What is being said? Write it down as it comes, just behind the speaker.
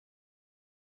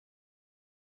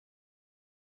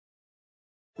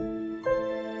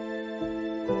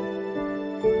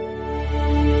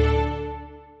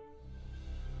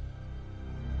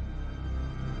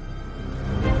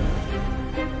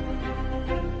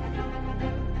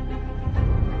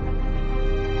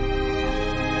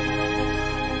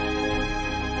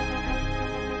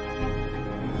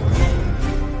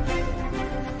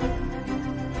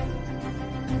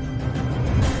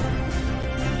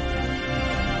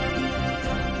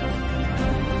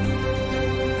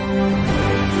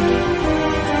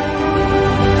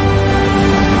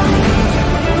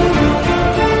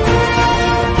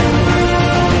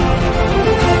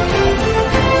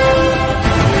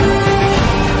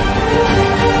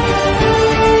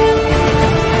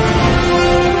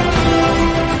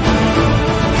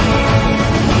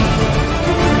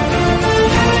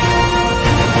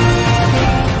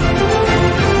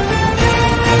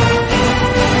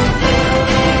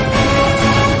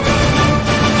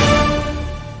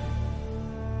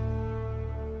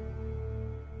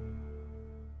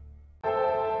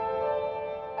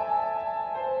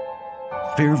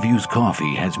Fairview's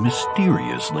coffee has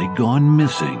mysteriously gone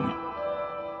missing.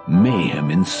 Mayhem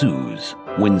ensues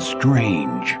when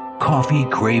strange,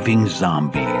 coffee-craving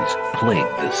zombies plague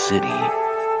the city.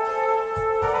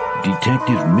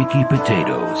 Detective Mickey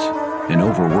Potatoes, an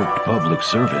overworked public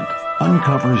servant,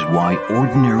 uncovers why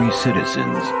ordinary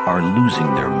citizens are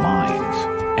losing their minds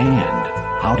and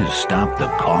how to stop the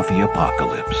coffee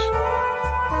apocalypse.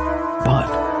 But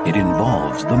it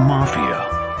involves the mafia.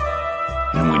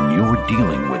 And when you're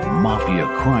dealing with mafia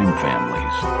crime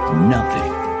families,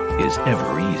 nothing is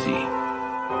ever easy.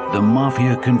 The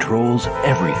mafia controls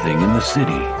everything in the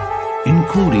city,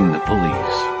 including the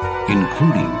police,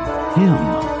 including him.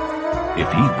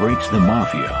 If he breaks the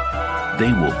mafia,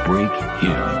 they will break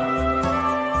him.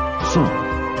 So,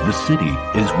 the city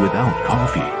is without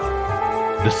coffee.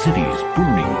 The city is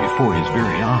burning before his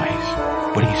very eyes,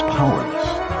 but he's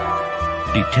powerless.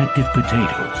 Detective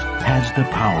Potatoes has the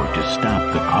power to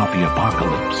stop the coffee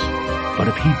apocalypse, but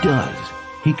if he does,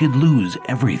 he could lose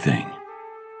everything.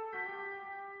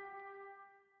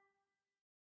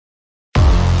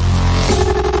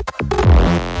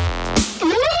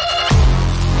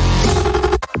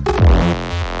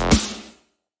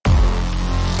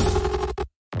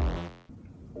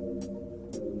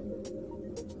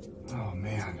 Oh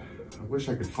man, I wish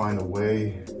I could find a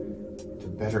way to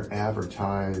better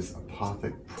advertise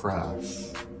Apothic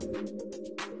Press.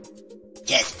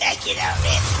 Just back it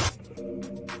already.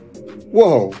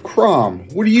 Whoa, Crom,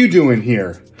 what are you doing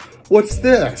here? What's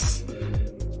this?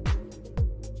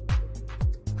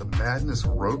 The Madness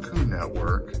ROKU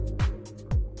Network.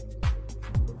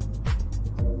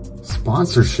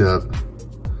 Sponsorship.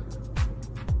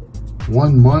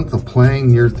 1 month of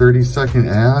playing your 30-second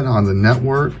ad on the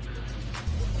network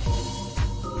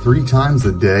 3 times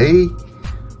a day?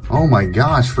 Oh my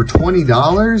gosh, for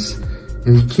 $20?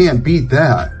 And you can't beat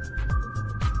that.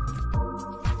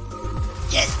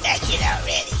 Just back it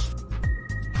already.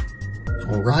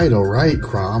 All right,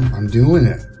 Crom, I'm doing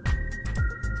it.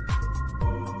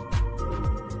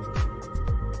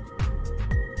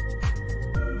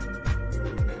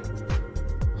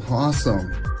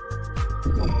 Awesome.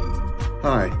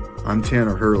 Hi, I'm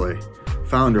Tanner Hurley,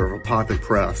 founder of Apothic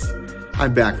Press. I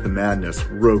back the Madness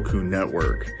ROKU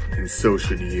Network, and so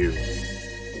should you.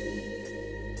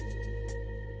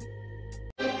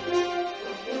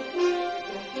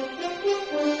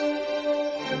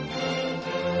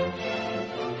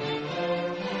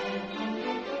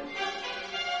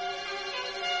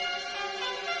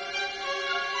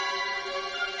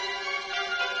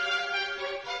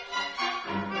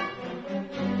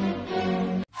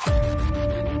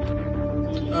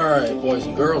 Alright, boys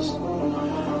and girls,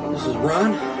 this is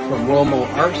Ron from Romo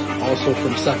Art, also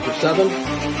from Sector 7.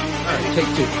 Alright,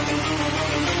 take 2.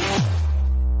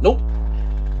 Nope.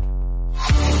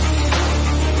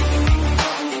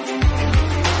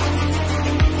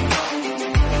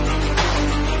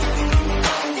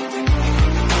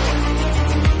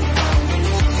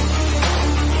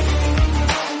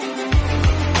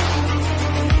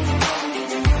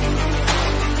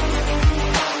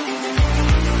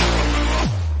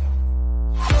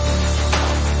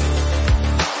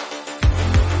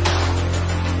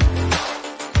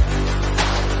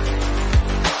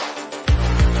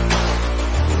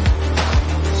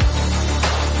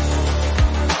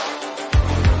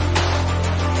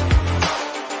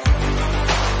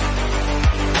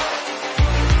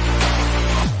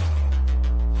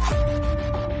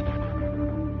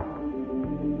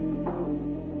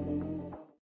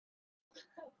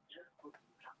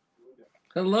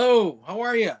 Hello, how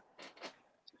are you?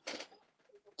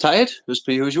 Tired, as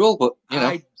per usual, but you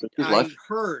know, I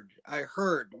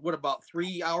heard. What, about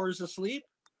 3 hours of sleep?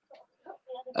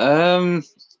 Well,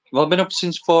 I've been up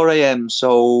since 4 a.m.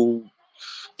 So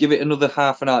give it another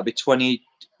half an hour. It'd be 20.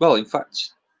 Well, in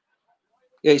fact,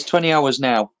 yeah, it's 20 hours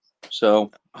now.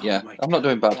 So yeah, I'm not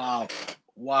doing bad.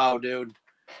 Wow, dude.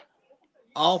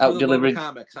 All for the love of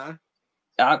comics, huh?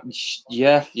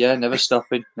 Yeah, never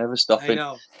stopping.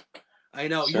 I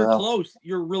know. So, you're close.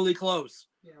 You're really close.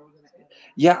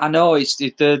 Yeah, I know.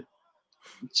 To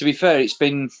be fair, it's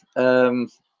been. It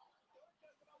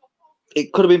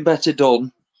could have been better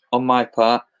done on my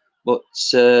part, but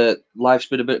life's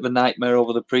been a bit of a nightmare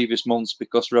over the previous months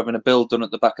because we're having a build done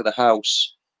at the back of the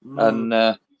house, and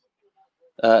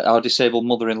our disabled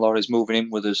mother-in-law is moving in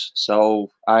with us.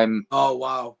 So I'm. Oh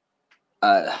wow.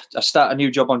 I start a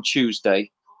new job on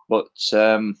Tuesday, but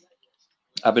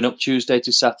I've been up Tuesday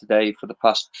to Saturday for the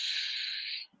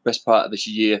best part of this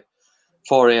year.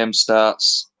 4 a.m.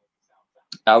 starts,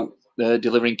 out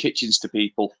delivering kitchens to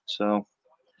people. So,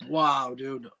 wow,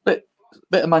 dude. But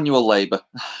Bit of manual labor.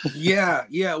 Yeah.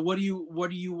 What are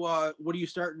you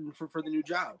starting for the new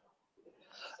job?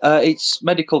 It's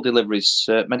medical deliveries,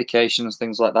 medications,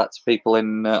 things like that to people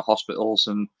in hospitals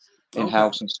and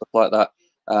in-house and stuff like that.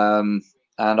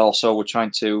 And also we're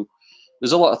trying to,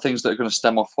 there's a lot of things that are going to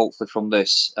stem off hopefully from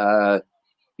this,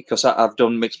 because I've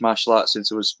done mixed martial arts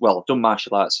since I've done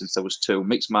martial arts since I was 2,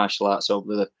 mixed martial arts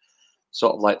over the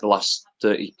sort of like the last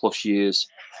 30 plus years.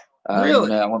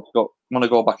 Really? I want to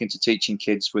go back into teaching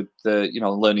kids with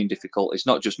learning difficulties,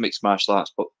 not just mixed martial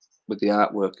arts, but with the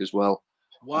artwork as well.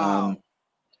 Wow.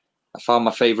 I found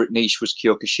my favorite niche was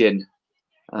Kyokushin,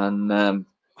 and that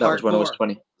was when I was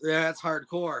 20. Yeah, that's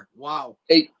hardcore. Wow.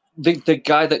 The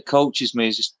guy that coaches me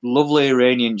is this lovely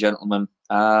Iranian gentleman,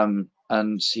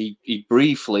 and he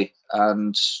briefly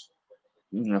and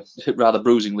rather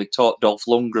bruisingly taught Dolph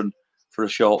Lundgren for a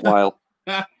short while,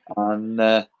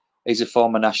 and he's a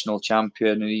former national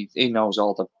champion, and he knows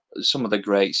some of the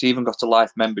greats. He even got a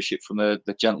life membership from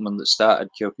the gentleman that started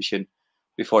Kyokushin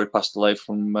before he passed away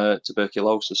from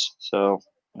tuberculosis. So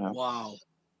wow,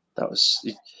 that was,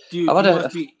 dude.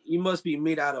 You must be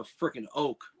made out of freaking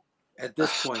oak at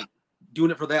this point,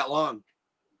 doing it for that long.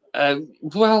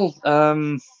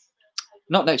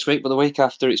 Not next week, but the week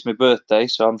after. It's my birthday,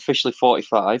 so I'm officially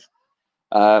 45.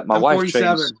 My wife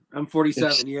 47. trains. I'm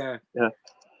 47. Yeah.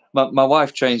 My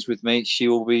wife trains with me. She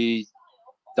will be.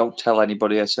 Don't tell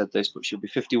anybody I said this, but she'll be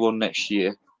 51 next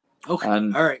year. Okay.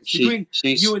 And all right. Between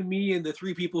she's, you and me and the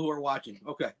 3 people who are watching.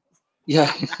 Okay.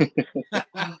 Yeah.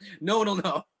 No one will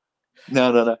know.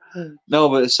 No.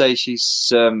 But I say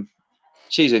she's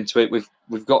into it.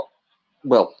 We've got.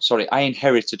 Well, sorry, I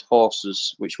inherited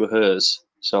horses, which were hers.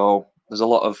 So there's a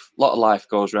lot of life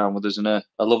goes around with us, and a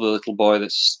lovely little boy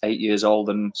that's 8 years old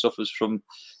and suffers from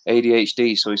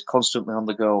ADHD, so he's constantly on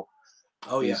the go.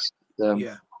 Oh yeah,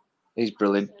 he's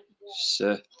brilliant. It's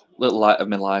a little light of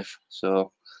my life.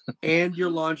 So. And you're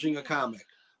launching a comic.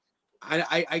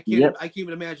 I can't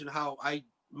even imagine how.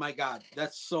 My God,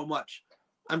 that's so much.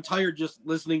 I'm tired just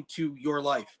listening to your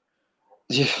life.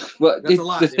 Yeah, well, that's a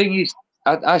lot. The thing is,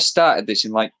 I started this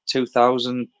in like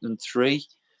 2003.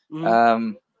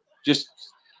 Mm-hmm.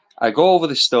 I go over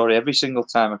this story every single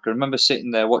time. I can remember sitting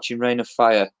there watching Reign of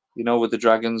Fire, with the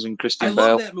dragons and Christian Bale.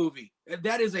 I love that movie.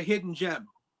 That is a hidden gem.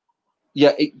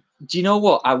 Yeah. Do you know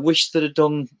what? I wish they'd have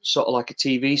done sort of like a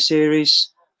TV series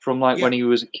from when he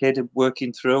was a kid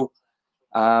working through.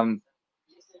 I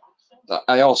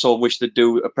also wish they'd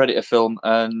do a Predator film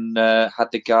and had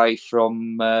the guy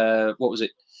from what was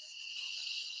it?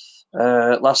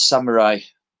 Last Samurai,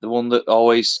 the one that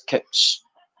always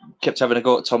kept having a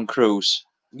go at Tom Cruise.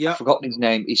 Yeah, I've forgotten his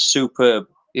name. He's superb.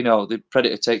 The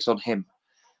Predator takes on him,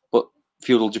 but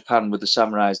feudal Japan with the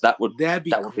samurais. That would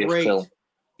be a film.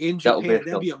 In Japan,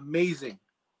 that'd be amazing.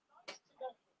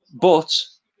 But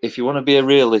if you want to be a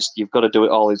realist, you've got to do it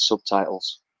all in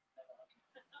subtitles.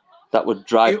 That would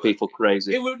drive people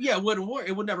crazy. It wouldn't work.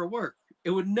 It would never work. It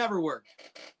would never work.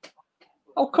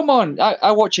 Oh, come on.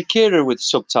 I watch Akira with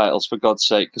subtitles, for God's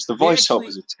sake, because the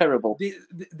voiceovers are terrible.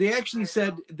 They actually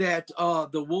said that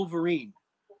the Wolverine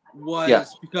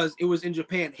was, because it was in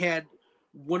Japan, had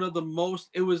one of the most,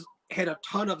 had a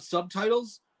ton of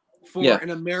subtitles for an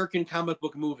American comic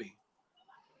book movie.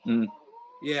 Mm.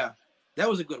 Yeah, that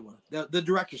was a good one. The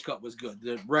director's cut was good.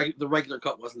 The regular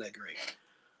cut wasn't that great.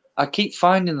 I keep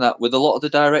finding that with a lot of the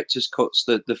director's cuts,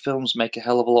 that the films make a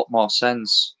hell of a lot more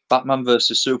sense. Batman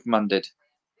versus Superman did.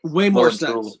 Way more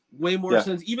sense. Way more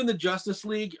sense. Even the Justice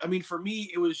League, I mean, for me,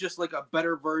 it was just like a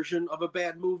better version of a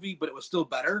bad movie, but it was still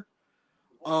better.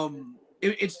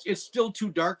 It's still too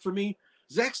dark for me.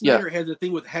 Zack Snyder has a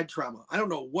thing with head trauma. I don't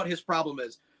know what his problem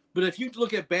is, but if you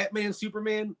look at Batman,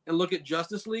 Superman, and look at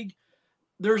Justice League,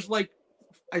 there's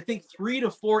I think 3 to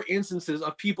 4 instances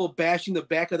of people bashing the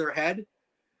back of their head.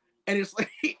 And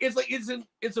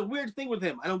it's a weird thing with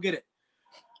him. I don't get it.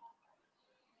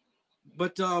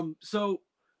 But so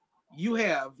you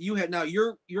have now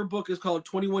your book is called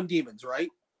 21 Demons, right?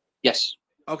 Yes.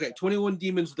 Okay, 21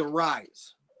 Demons: The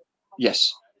Rise.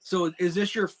 Yes. So is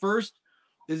this your first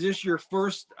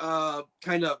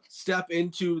kind of step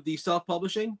into the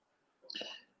self-publishing?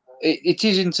 It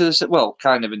is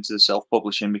kind of into the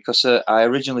self-publishing, because I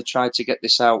originally tried to get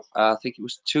this out. I think it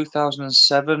was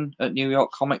 2007 at New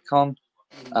York Comic Con,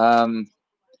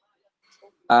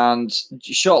 and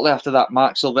shortly after that,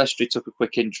 Mark Silvestri took a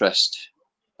quick interest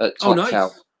at Top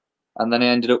Cow, and then I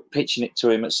ended up pitching it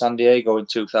to him at San Diego in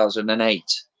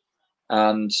 2008.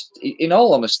 And in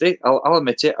all honesty, I'll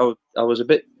admit it, I was a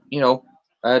bit,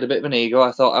 I had a bit of an ego.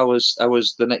 I thought I was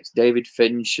the next David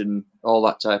Finch and all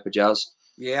that type of jazz.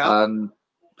 Yeah,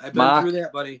 I've been through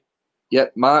that, buddy. Yeah,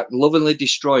 Mark lovingly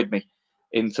destroyed me.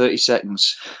 in 30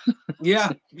 seconds.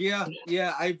 Yeah.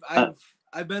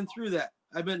 I've been through that.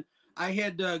 I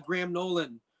had Graham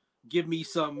Nolan give me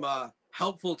some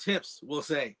helpful tips, we'll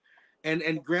say,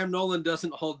 and Graham Nolan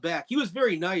doesn't hold back. He was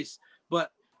very nice,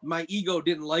 but my ego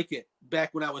didn't like it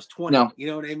back when I was 20. No. You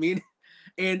know what I mean?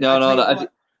 And No,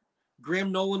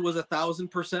 Graham Nolan was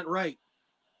 1,000% right.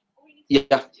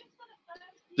 Yeah,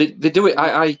 they do it.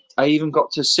 I even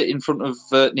got to sit in front of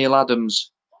Neil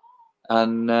Adams,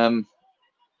 and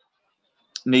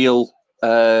Neil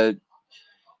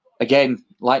again,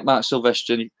 like Mark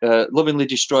Silvestri, lovingly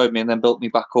destroyed me and then built me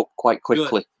back up quite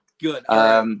quickly. Good.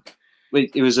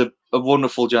 He was a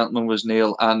wonderful gentleman, was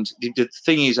Neil. And the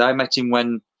thing is, I met him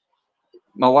when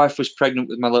my wife was pregnant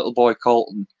with my little boy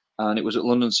Colton, and it was at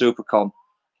London Supercon.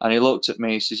 And he looked at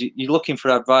me, he says, "You're looking for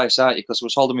advice, aren't you?" Because I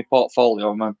was holding my portfolio,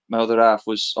 and my other half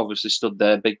was obviously stood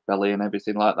there, big belly and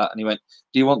everything like that. And he went,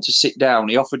 "Do you want to sit down?"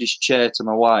 He offered his chair to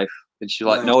my wife, and she's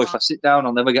like, "No, if I sit down,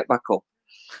 I'll never get back up."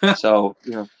 So,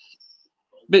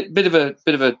 bit of a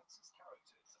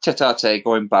tete-a-tete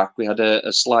going back. We had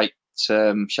a slight,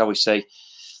 shall we say,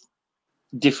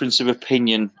 difference of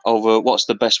opinion over what's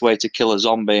the best way to kill a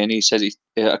zombie. And he says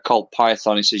a cold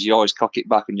python. He says you always cock it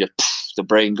back and the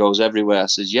brain goes everywhere. I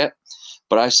says, yeah,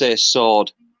 but I say a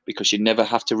sword because you never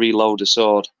have to reload a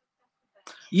sword.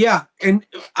 Yeah, and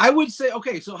I would say,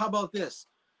 okay, so how about this?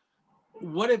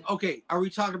 What if, are we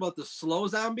talking about the slow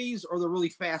zombies or the really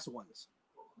fast ones?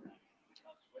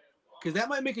 Because that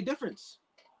might make a difference.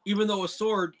 Even though a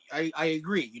sword, I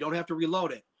agree, you don't have to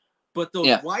reload it. But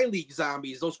those wily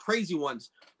zombies, those crazy ones,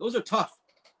 those are tough.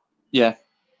 Yeah.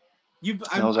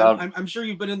 I'm sure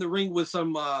you've been in the ring with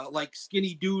some like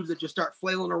skinny dudes that just start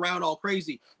flailing around all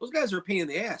crazy. Those guys are a pain in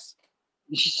the ass.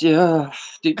 Yeah,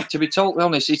 to be totally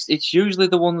honest, it's usually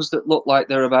the ones that look like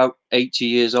they're about 80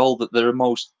 years old that they're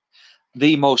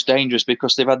the most dangerous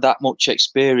because they've had that much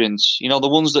experience. You know, the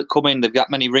ones that come in, they've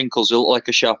got many wrinkles, they look like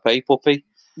a Shar-Pei puppy.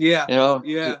 Yeah. You know,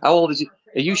 yeah. How old is he?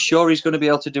 Are you sure he's going to be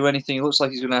able to do anything? He looks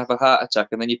like he's going to have a heart attack,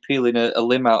 and then you're peeling a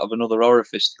limb out of another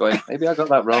orifice, going, maybe I got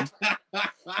that wrong.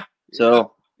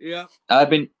 So yeah, I've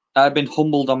been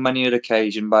humbled on many an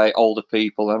occasion by older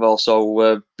people. I've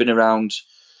also been around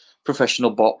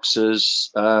professional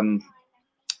boxers,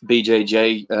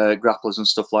 BJJ grapplers and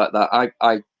stuff like that.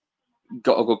 I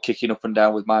got a good kicking up and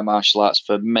down with my martial arts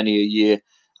for many a year,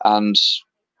 and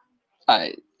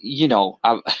if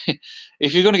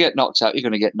you're going to get knocked out, you're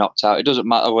going to get knocked out. It doesn't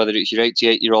matter whether it's your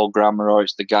 88-year-old grandma or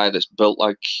it's the guy that's built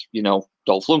like,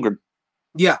 Dolph Lundgren.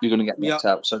 Yeah. You're going to get knocked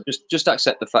out. So just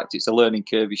accept the fact it's a learning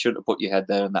curve. You shouldn't have put your head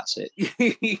there, and that's it. You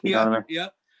know what I mean? Yeah.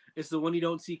 It's the one you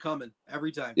don't see coming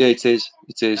every time. Yeah, it is.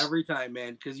 It is. Every time,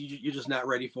 man, because you're just not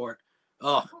ready for it.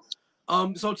 Oh.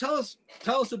 So tell us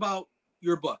about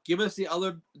your book. Give us give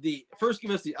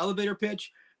us the elevator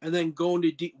pitch, and then go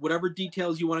into whatever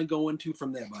details you want to go into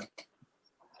from there, bud.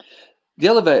 The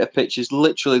elevator pitch is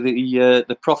literally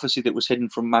the prophecy that was hidden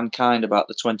from mankind about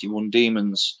the 21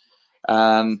 demons.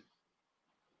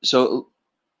 So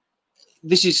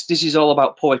this is all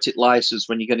about poetic license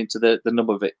when you get into the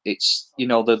nub of it. It's,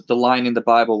 the line in the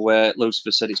Bible where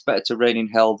Lucifer said it's better to reign in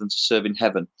hell than to serve in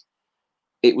heaven.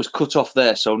 It was cut off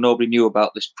there, so nobody knew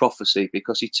about this prophecy,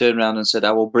 because he turned around and said,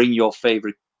 I will bring your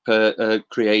favorite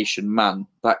creation, man,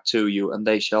 back to you, and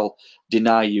they shall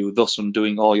deny you, thus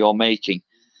undoing all your making.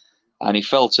 And he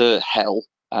fell to hell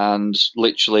and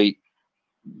literally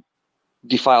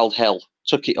defiled hell,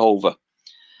 took it over.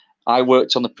 I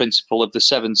worked on the principle of the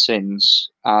 7 sins,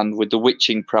 and with the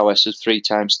witching prowess of 3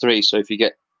 times 3. So if you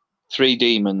get 3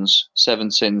 demons,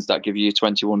 7 sins, that give you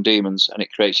 21 demons, and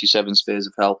it creates you 7 spheres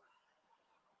of hell.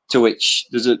 To which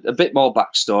there's a bit more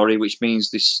backstory, which means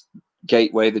this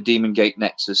gateway, the Demon Gate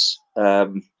Nexus,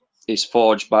 is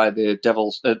forged by the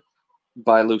devils,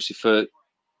 by Lucifer,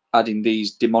 adding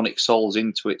these demonic souls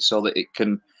into it so that it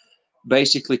can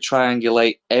basically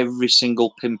triangulate every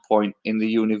single pinpoint in the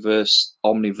universe,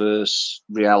 omniverse,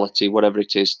 reality, whatever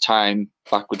it is, time,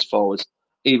 backwards, forwards,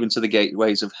 even to the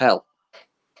gateways of hell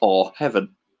or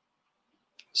heaven.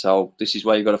 So this is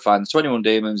where you've got to find the 21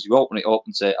 demons. You open it up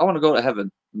and say, I want to go to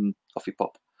heaven, and off you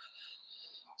pop.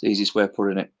 It's the easiest way of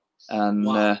putting it. And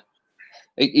wow.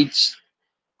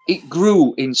 It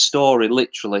grew in story,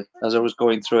 literally, as I was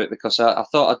going through it, because I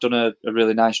thought I'd done a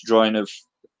really nice drawing of,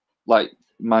 like,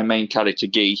 my main character,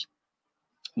 Guy,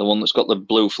 the one that's got the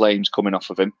blue flames coming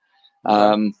off of him.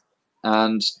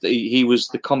 And he was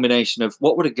the combination of,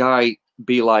 what would a guy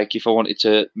be like if I wanted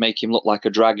to make him look like a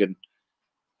dragon?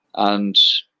 And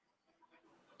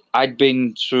I'd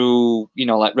been through,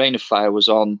 like Reign of Fire was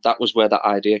on, that was where that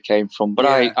idea came from. But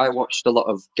I watched a lot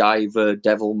of Guyver,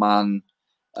 Devilman,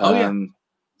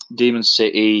 Demon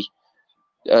City,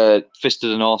 Fist of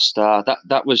the North Star.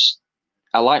 That was,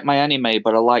 I like my anime,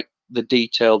 but I like the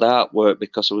detailed artwork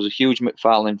because I was a huge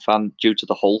McFarlane fan due to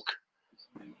the Hulk.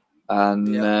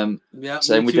 And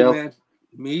same with Dale. Man.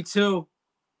 Me too.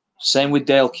 Same with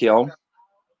Dale Keown.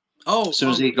 Oh, as soon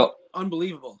as he got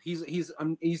unbelievable. He's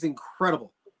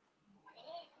incredible.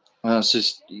 It's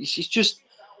just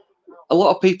a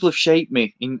lot of people have shaped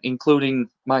me, including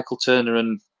Michael Turner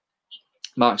and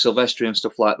Mark Silvestri and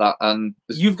stuff like that. And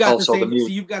you've got the same. So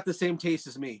you've got the same taste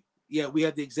as me. Yeah, we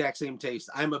have the exact same taste.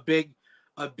 I'm a big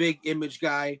Image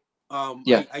guy.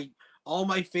 All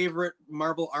my favorite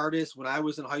Marvel artists when I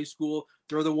was in high school,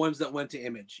 they're the ones that went to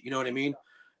Image. You know what I mean?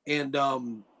 And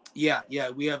we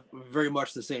have very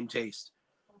much the same taste.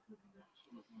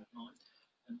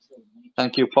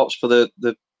 Thank you, Pops, for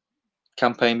the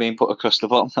campaign being put across the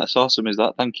bottom. That's awesome, is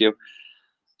that? Thank you.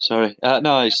 Sorry.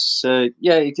 No, it's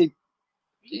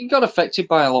he got affected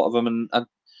by a lot of them, and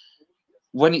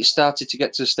when it started to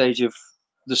get to the stage of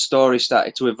the story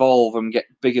started to evolve and get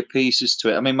bigger pieces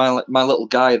to it. I mean, my little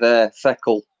guy there,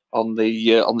 Feckle, on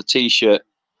the T-shirt,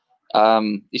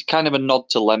 he's kind of a nod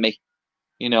to Lemmy.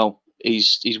 You know,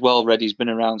 he's well read. He's been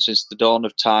around since the dawn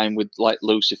of time with like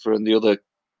Lucifer and the other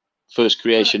first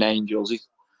creation angels.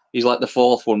 He's like the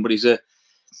fourth one, but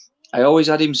I always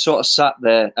had him sort of sat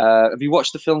there. Have you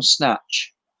watched the film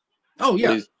Snatch? Oh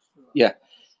yeah, yeah.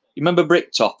 You remember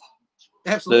Bricktop?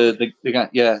 Absolutely. The guy,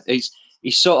 yeah.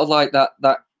 He's sort of like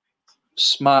that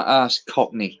smart ass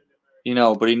Cockney, you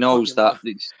know, but he knows that.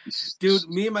 Dude,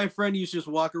 me and my friend used to just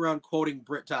walk around quoting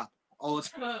Bricktop all the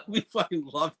time. We fucking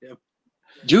love him.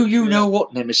 Do you know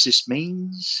what Nemesis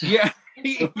means? Yeah,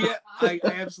 yeah. I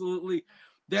absolutely.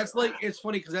 That's like, it's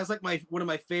funny because that's like one of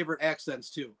my favorite accents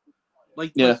too.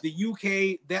 Like the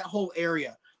UK, that whole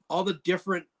area, all the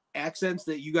different accents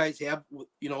that you guys have,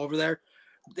 you know, over there.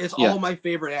 It's all my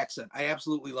favorite accent. I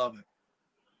absolutely love it.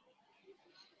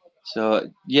 So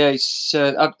yeah, it's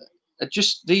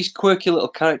just these quirky little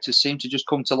characters seem to just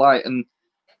come to light, and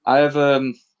I have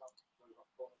an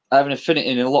affinity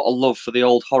and a lot of love for the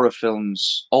older horror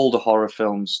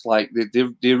films, like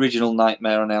the original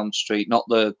Nightmare on Elm Street, not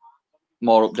the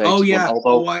more updated. Oh yeah, one,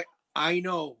 although I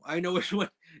know which one,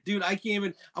 dude. I came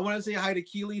in. I want to say hi to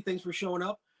Keely. Thanks for showing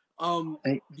up.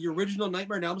 The original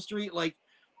Nightmare on Elm Street, like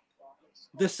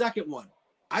the second one.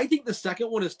 I think the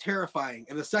second one is terrifying,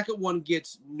 and the second one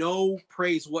gets no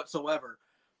praise whatsoever.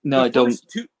 No, I don't.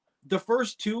 The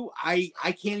first two, I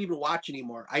can't even watch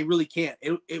anymore. I really can't.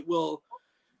 It will.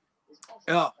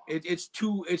 It's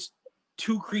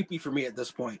too creepy for me at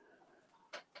this point.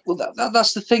 Well,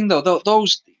 that's the thing, though.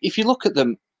 Those, if you look at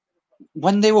them,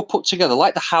 when they were put together,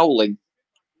 like The Howling,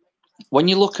 when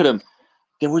you look at them,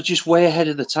 they were just way ahead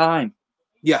of the time.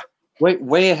 Yeah,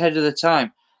 way ahead of the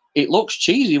time. It looks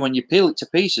cheesy when you peel it to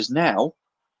pieces now,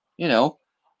 you know,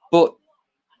 but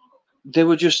they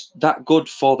were just that good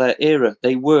for their era.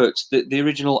 They worked. The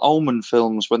original Omen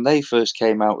films, when they first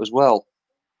came out as well.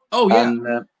 Oh, yeah.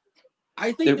 And,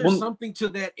 I think there's something to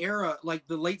that era, like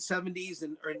the late 70s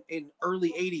and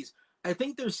early 80s. I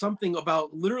think there's something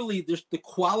about literally there's the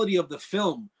quality of the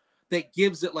film that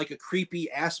gives it like a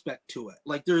creepy aspect to it.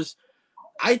 Like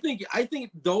I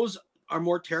think those are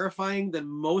more terrifying than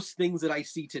most things that I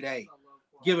see today,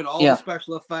 given all the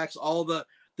special effects, all the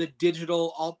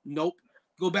digital.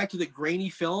 Go back to the grainy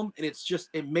film, and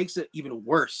it makes it even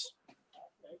worse.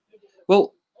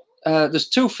 Well, there's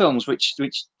two films which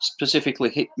specifically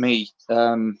hit me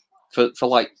for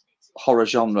like horror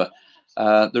genre.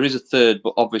 There is a third,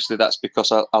 but obviously that's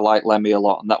because I like Lemmy a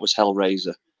lot, and that was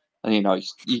Hellraiser. And you know,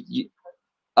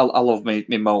 I love me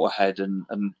Motorhead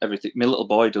and everything. My little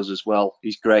boy does as well.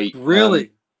 He's great.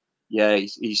 Really? Yeah,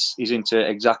 he's into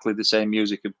exactly the same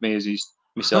music of me as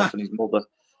myself and his mother.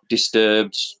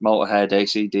 Disturbed, Motorhead,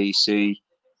 AC/DC.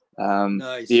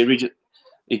 Nice. The original.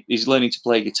 He's learning to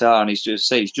play guitar, and he's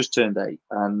just turned 8.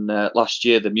 And last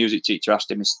year, the music teacher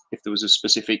asked him if there was a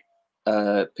specific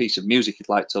piece of music he'd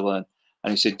like to learn,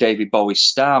 and he said David Bowie's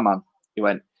Starman. He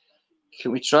went,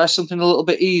 "Can we try something a little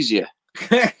bit easier?"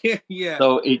 Yeah.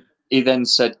 So he then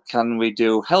said, "Can we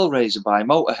do Hellraiser by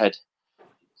Motorhead?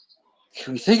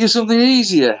 Can we think of something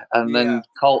easier?" And then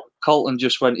Colton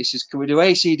just went, he says, "Can we do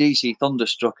AC/DC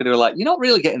Thunderstruck?" And they were like, "You're not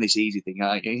really getting this easy thing,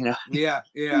 are you?" You know?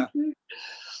 Yeah.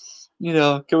 You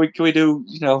know, can we do,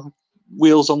 you know,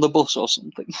 Wheels on the Bus or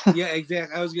something? Yeah,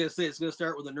 exactly. I was gonna say it's gonna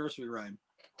start with a nursery rhyme.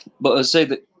 But I say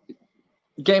that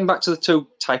getting back to the two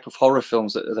type of horror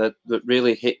films that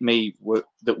really hit me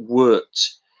that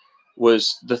worked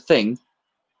was The Thing.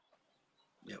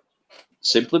 Yep.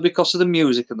 Simply because of the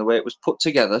music and the way it was put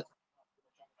together,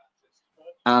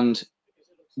 and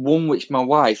one which my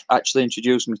wife actually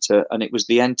introduced me to, and it was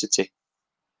The Entity.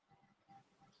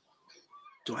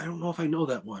 I don't know if I know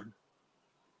that one.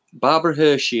 Barbara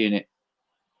Hershey in it.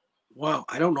 Wow,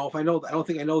 I don't know if I know. I don't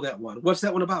think I know that one. What's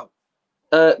that one about?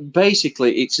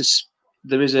 Basically,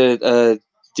 there is a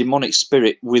demonic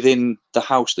spirit within the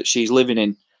house that she's living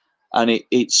in, and it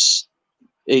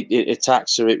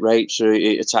attacks her, it rapes her,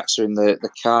 it attacks her in the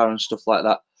car and stuff like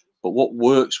that. But what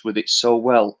works with it so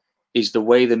well is the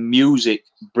way the music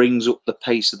brings up the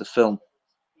pace of the film.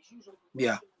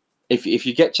 Yeah. If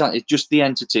you get chance, it's just the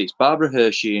entity. It's Barbara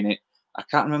Hershey in it. I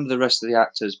can't remember the rest of the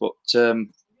actors, but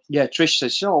yeah, Trish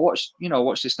says, "Oh, watch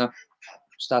this now."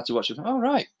 Started watching. Oh,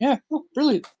 right, yeah, oh,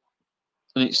 brilliant.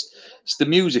 And it's the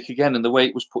music again and the way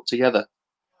it was put together.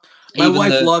 My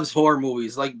wife loves horror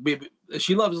movies. Like,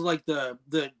 she loves like the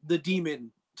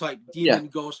demon type,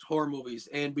 ghost horror movies.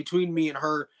 And between me and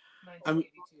her,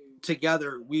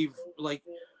 together, we've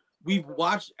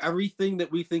watched everything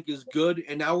that we think is good,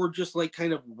 and now we're just like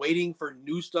kind of waiting for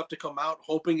new stuff to come out,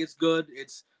 hoping it's good.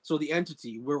 So The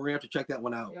Entity, we're gonna have to check that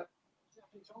one out.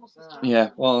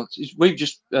 Yeah, well, we've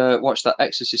just watched that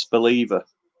Exorcist Believer.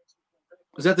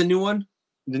 Is that the new one?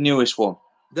 The newest one.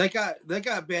 That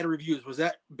got bad reviews. Was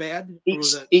that bad?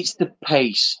 It's the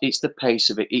pace. It's the pace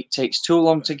of it. It takes too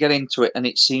long to get into it, and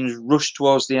it seems rushed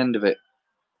towards the end of it.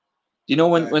 You know,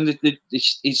 when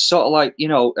it's sort of like, you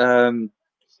know,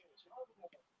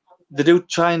 they do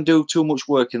try and do too much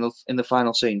work in the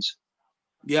final scenes.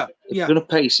 Yeah, If you're gonna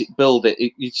pace it, build it.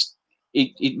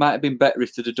 It might have been better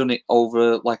if they'd have done it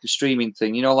over like a streaming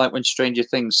thing. You know, like when Stranger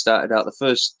Things started out, the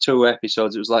first 2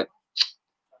 episodes, it was like,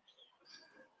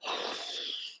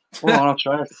 well, I'll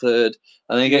try a third,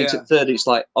 and then you get into third, it's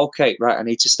like, okay, right, I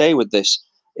need to stay with this.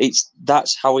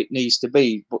 That's how it needs to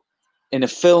be. But in a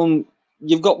film,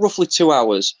 you've got roughly 2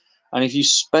 hours, and if you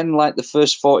spend like the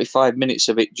first 45 minutes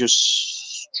of it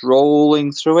just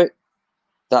strolling through it,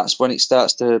 that's when it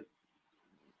starts to,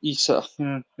 you sort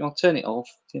of, turn it off.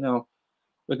 You know,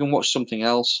 we can watch something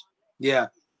else. Yeah.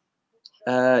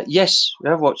 Yes, I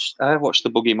have watched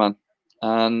The Boogeyman,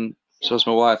 and so has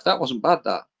my wife. That wasn't bad.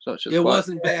 That. So it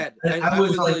wasn't bad. I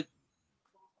was like,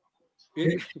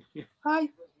 hi.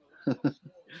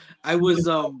 I was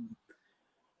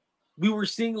we were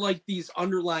seeing like these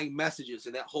underlying messages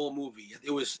in that whole movie. It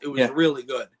was really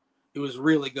good. It was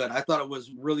really good. I thought it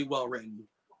was really well written,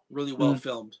 really well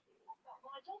filmed.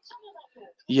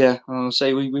 Yeah, I'll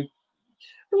say we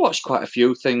watched quite a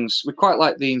few things. We quite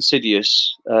like the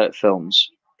Insidious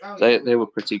films. They were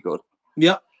pretty good.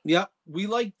 Yep. We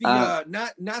like the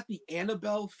not the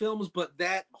Annabelle films, but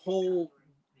the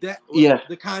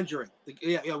Conjuring.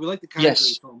 We like the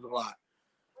Conjuring films a lot.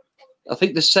 I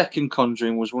think the second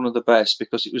Conjuring was one of the best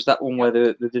because it was that one where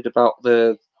they did about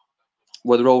where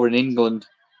they're over in England,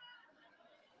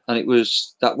 and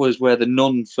that was where the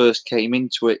nun first came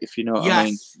into it. If you know what I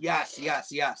mean. Yes.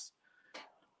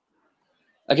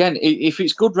 Again, if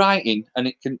it's good writing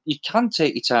and you can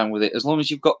take your time with it as long as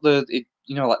you've got like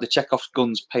the Chekhov's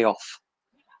guns pay off.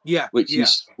 Yeah. Which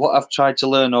is what I've tried to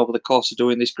learn over the course of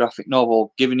doing this graphic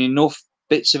novel, giving enough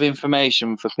bits of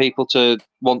information for people to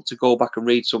want to go back and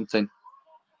read something.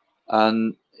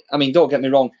 And I mean, don't get me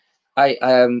wrong, I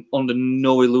am under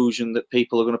no illusion that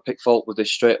people are going to pick fault with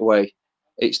this straight away.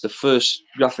 It's the first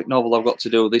graphic novel I've got to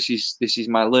do. This is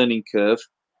my learning curve.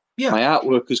 Yeah. My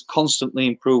artwork has constantly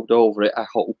improved over it, I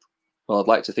hope. Well, I'd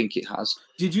like to think it has.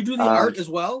 Did you do the art as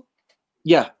well?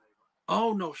 Yeah.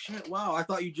 Oh no shit! Wow, I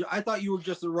thought you were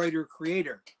just a writer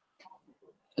creator.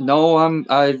 No,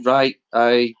 I write.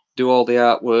 I do all the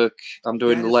artwork. I'm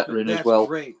doing the lettering as well.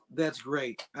 That's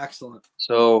great. Excellent.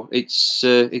 So it's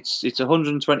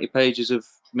 120 pages of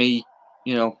me,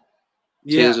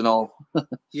 tears and all.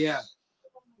 Yeah.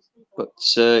 But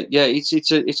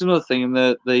it's another thing, and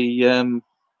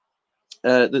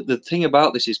the thing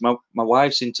about this is my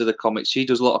wife's into the comics. She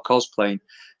does a lot of cosplaying.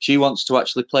 She wants to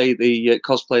actually play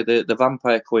the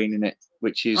Vampire Queen in it,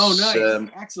 which is nice,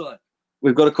 excellent.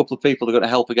 We've got a couple of people that are going to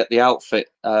help her get the outfit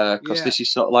because this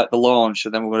is sort of like the launch,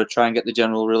 and then we're going to try and get the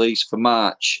general release for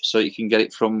March, so you can get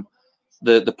it from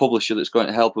the publisher that's going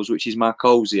to help us, which is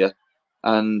Marcosia,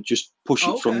 and just push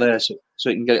it from there, so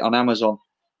you can get it on Amazon.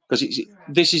 Because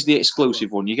this is the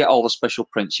exclusive one. You get all the special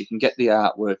prints, you can get the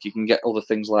artwork, you can get other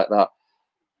things like that.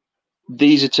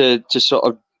 These are to sort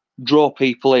of draw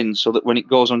people in, so that when it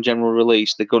goes on general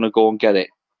release, they're going to go and get it.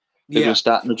 They're going to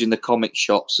start nudging the comic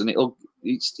shops, and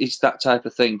it's that type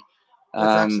of thing.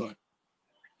 That's excellent.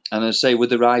 And I say with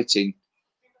the writing,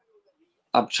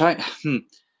 I'm trying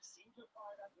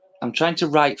to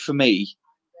write for me,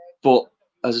 but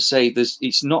as I say,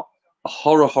 it's not a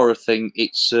horror thing.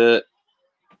 It's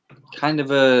kind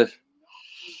of a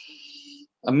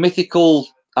mythical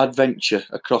adventure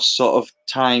across sort of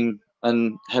time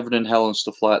and heaven and hell and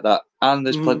stuff like that. And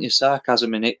there's plenty of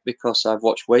sarcasm in it because I've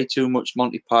watched way too much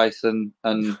Monty Python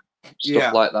and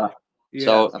stuff like that. Yeah.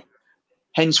 So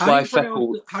hence why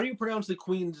Feckle. How do you pronounce the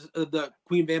queen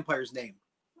vampire's name?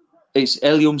 It's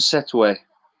Elium Setwe.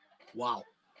 Wow.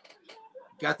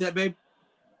 Got that, babe?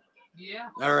 Yeah.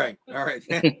 All right.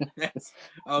 That's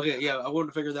okay. Yeah, I wanted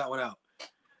to figure that one out.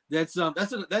 That's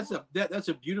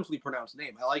a beautifully pronounced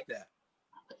name. I like that.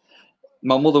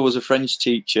 My mother was a French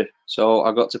teacher, so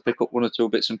I got to pick up one or two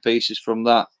bits and pieces from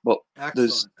that. But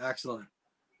excellent.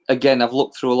 Again, I've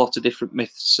looked through a lot of different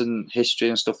myths and history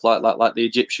and stuff like that, like the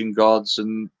Egyptian gods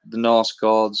and the Norse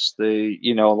gods,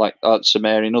 like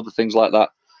Sumerian, other things like that.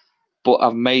 But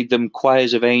I've made them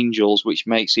choirs of angels, which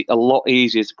makes it a lot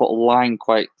easier to put a line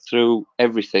quite through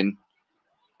everything.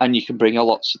 And you can bring a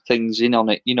lot of things in on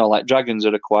it. Like dragons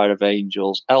are a choir of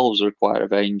angels, elves are a choir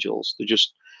of angels. They're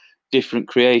just different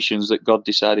creations that God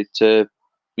decided to,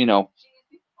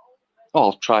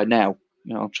 try now,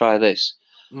 try this.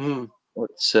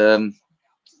 But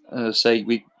say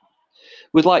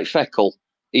with like Feckle,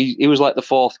 he was like the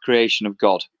fourth creation of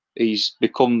God. He's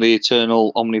become the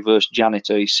eternal omniverse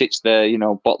janitor. He sits there,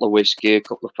 bottle of whiskey, a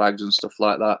couple of fags and stuff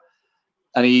like that.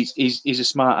 And he's a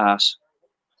smart ass.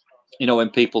 When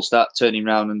people start turning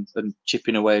around and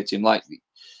chipping away at him, like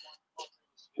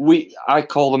I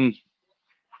call them,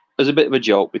 as a bit of a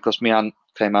joke, because my aunt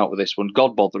came out with this one,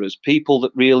 God botherers, people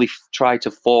that really try to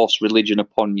force religion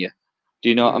upon you. Do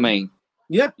you know what I mean?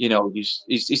 Yeah.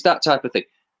 It's that type of thing.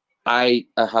 I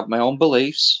have my own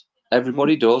beliefs.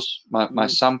 Everybody does. My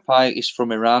senpai is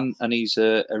from Iran, and he's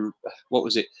a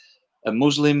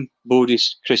Muslim,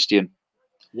 Buddhist, Christian.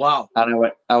 Wow.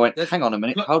 And I went. Hang on a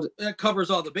minute. That covers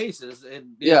all the bases.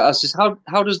 And I says,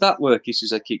 how does that work? He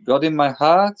says, I keep God in my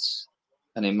heart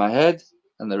and in my head,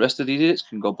 and the rest of the idiots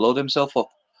can go blow themselves up.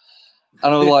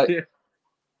 And I was like,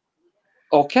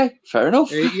 okay, fair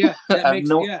enough. Yeah,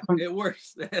 it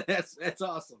works. That's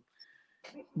awesome.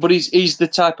 But he's the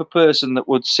type of person that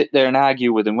would sit there and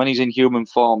argue with him when he's in human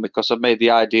form, because I've made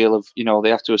the ideal of, they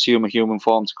have to assume a human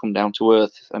form to come down to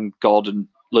earth, and God and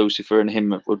Lucifer and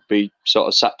him would be sort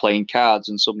of sat playing cards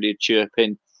and somebody would chirp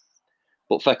in.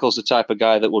 But Feckle's the type of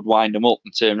guy that would wind them up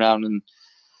and turn around and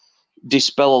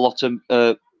dispel a lot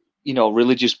of,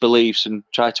 religious beliefs and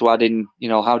try to add in,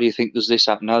 how do you think does this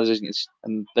happen? How does this?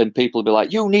 And then people will be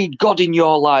like, you need God in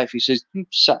your life. He says,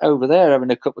 sat over there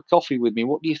having a cup of coffee with me.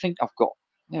 What do you think I've got?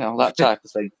 That type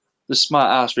of thing. The smart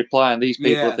ass reply, and these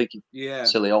people are thinking,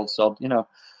 silly old sod,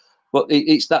 But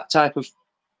it's that type of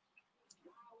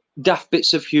daft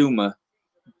bits of humour,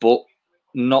 but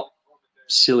not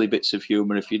silly bits of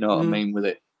humour, if you know what I mean with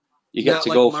it. You get to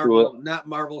go through it. Not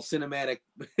Marvel cinematic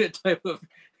type of,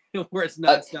 where it's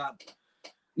non-stop.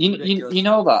 You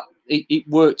know that it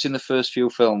worked in the first few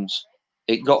films.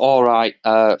 It got all right.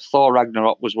 Thor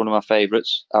Ragnarok was one of my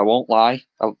favourites. I won't lie.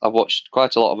 I've watched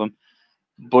quite a lot of them,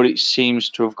 but it seems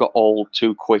to have got old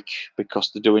too quick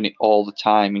because they're doing it all the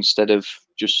time instead of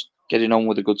just getting on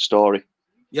with a good story.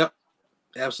 Yep,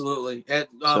 absolutely. At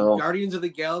Guardians of the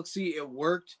Galaxy, it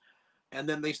worked, and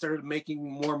then they started making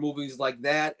more movies like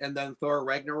that, and then Thor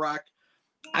Ragnarok.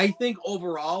 I think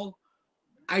overall,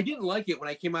 I didn't like it when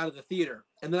I came out of the theater,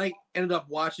 and then I ended up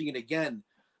watching it again,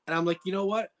 and I'm like, you know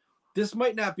what? This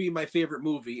might not be my favorite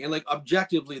movie, and like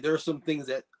objectively, there are some things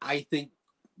that I think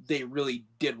they really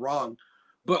did wrong,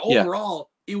 but overall,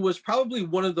 it was probably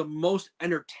one of the most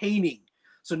entertaining.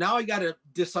 So now I got to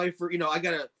decipher, I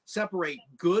got to separate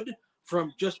good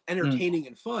from just entertaining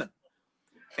and fun.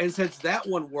 And since that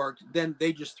one worked, then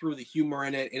they just threw the humor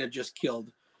in it, and it just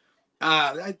killed.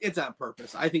 It's on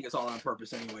purpose. I think it's all on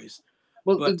purpose, anyways.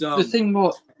 Well, but, the thing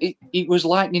was, it was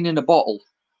lightning in a bottle,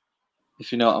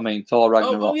 if you know what I mean. Thor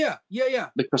Ragnarok. Oh yeah.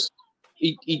 Because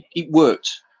it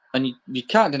worked, and you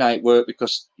can't deny it worked,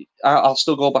 because I'll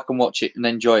still go back and watch it and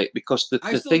enjoy it, because the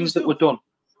things that were done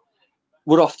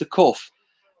were off the cuff,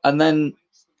 and then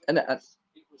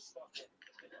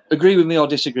agree with me or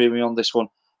disagree with me on this one.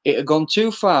 It had gone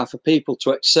too far for people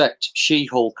to accept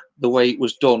She-Hulk the way it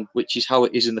was done, which is how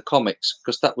it is in the comics,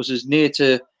 because that was as near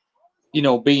to,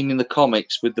 being in the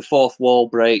comics with the fourth wall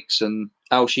breaks and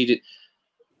how she did.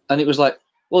 And it was like,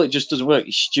 well, it just doesn't work.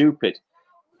 It's stupid.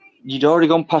 You'd already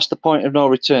gone past the point of no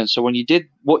return. So when you did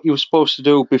what you were supposed to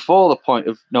do before the point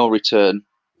of no return,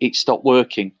 it stopped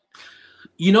working.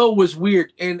 It was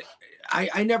weird. And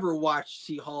I never watched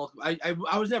She-Hulk.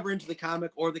 I was never into the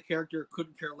comic or the character,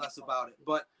 couldn't care less about it.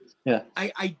 But yeah,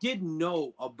 I did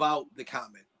know about the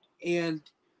comic. And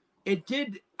it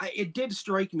did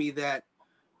strike me that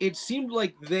it seemed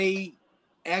like they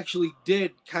actually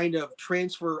did kind of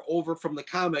transfer over from the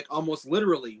comic almost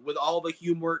literally, with all the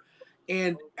humor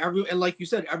and like you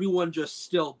said, everyone just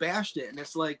still bashed it, and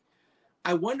it's like,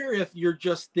 I wonder if you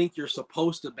just think you're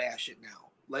supposed to bash it now,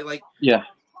 like yeah,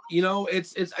 you know,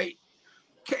 it's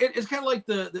kind of like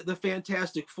the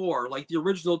Fantastic Four, like the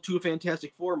original 2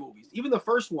 Fantastic Four movies, even the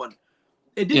first one,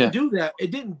 it didn't do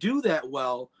that,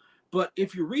 well, but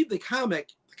if you read the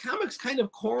comic's kind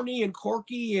of corny and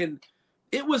quirky, and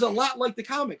it was a lot like the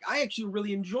comic. I actually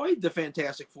really enjoyed the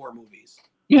Fantastic Four movies.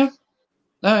 Yeah.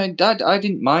 No, I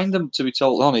didn't mind them, to be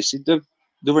totally honest.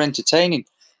 They were entertaining.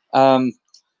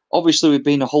 Obviously, we've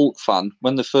been a Hulk fan.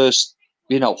 When the first,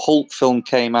 Hulk film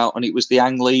came out, and it was the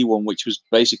Ang Lee one, which was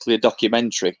basically a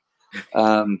documentary.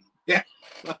 Yeah.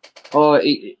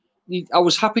 I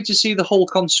was happy to see the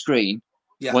Hulk on screen.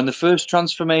 Yeah. When the first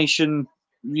transformation,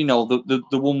 the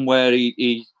one where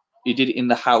he did it in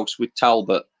the house with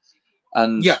Talbot,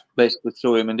 and basically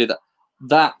threw him and did that.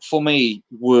 That for me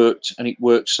worked, and it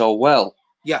worked so well.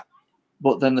 Yeah.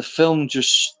 But then the film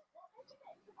just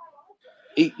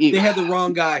they had the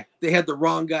wrong guy. They had the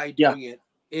wrong guy doing it.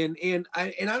 And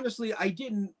honestly, I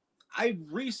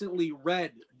recently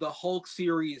read the Hulk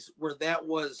series where that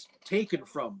was taken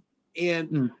from.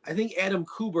 And I think Adam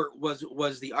Kubert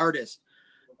was the artist.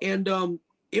 And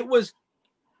it was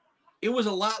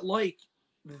a lot like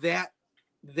that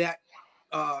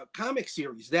comic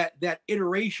series, that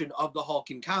iteration of the Hulk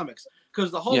in comics,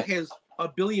 because the Hulk has a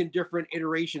billion different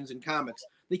iterations in comics.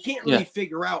 They can't really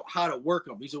figure out how to work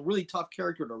him. He's a really tough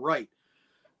character to write.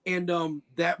 And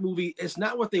that movie, it's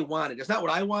not what they wanted. It's not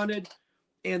what I wanted.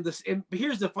 And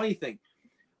here's the funny thing.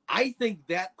 I think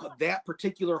that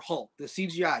particular Hulk, the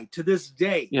CGI, to this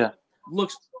day,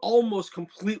 looks almost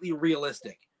completely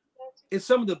realistic. It's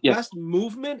some of the best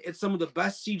movement. It's some of the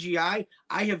best CGI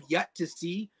I have yet to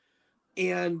see.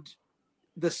 And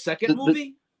the second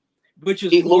movie, which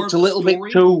is it looked a little bit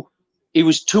too. It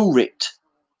was too ripped.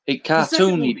 It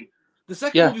cartoony. The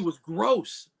second movie was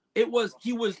gross. It was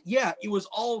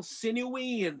all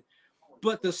sinewy,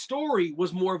 but the story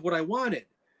was more of what I wanted.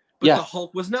 But the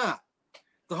Hulk was not.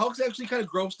 The Hulk's actually kind of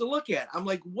gross to look at. I'm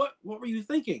like, what were you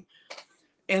thinking?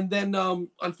 And then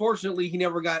unfortunately he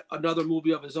never got another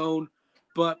movie of his own.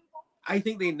 But I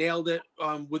think they nailed it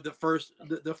with the first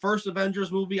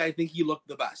Avengers movie. I think he looked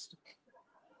the best.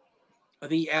 I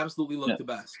think he absolutely looked the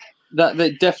best. That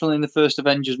definitely in the first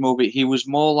Avengers movie, he was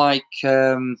more like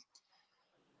who's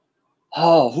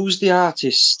the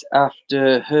artist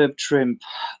after Herb Trimp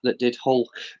that did Hulk?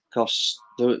 Because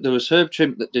there was Herb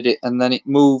Trimp that did it, and then it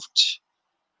moved.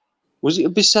 Was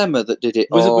it Buscema that did it?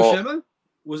 Was it Buscema?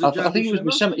 Was it John I think it was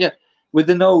Buscema. Yeah, with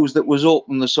the nose that was up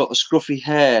and the sort of scruffy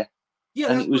hair.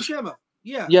 Yeah, that's Buscema.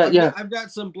 I've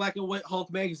got some black and white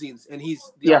Hulk magazines, and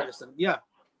he's the artist.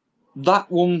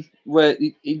 That one where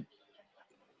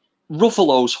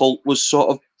Ruffalo's Hulk was sort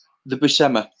of the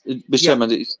Buscema.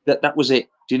 That was it.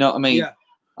 Do you know what I mean? Yeah.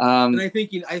 And I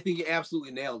think he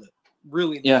absolutely nailed it.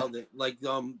 Really nailed it. Like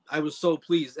I was so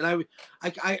pleased, and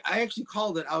I actually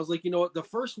called it. I was like, you know what? The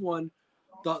first one,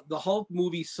 the Hulk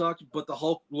movie sucked, but the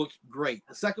Hulk looked great.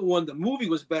 The second one, the movie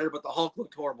was better, but the Hulk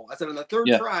looked horrible. I said on the third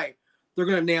try, they're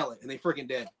gonna nail it, and they freaking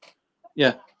did.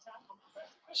 Yeah.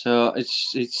 So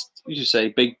it's you just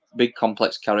say big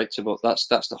complex character, but that's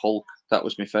the Hulk. That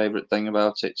was my favorite thing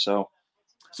about it. So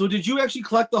did you actually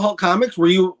collect the Hulk comics?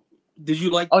 Did you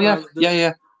like? Oh yeah.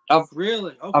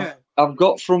 Really? Okay. I've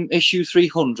got from issue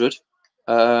 300,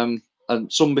 and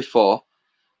some before.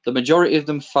 The majority of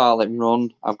them Farlem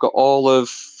run. I've got all of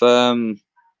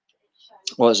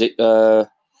what is it?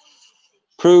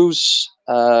 Prus,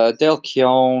 Dale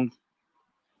Keown.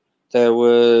 There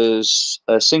was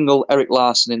a single Eric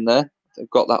Larson in there. I've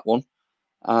got that one.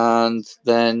 And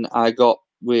then I got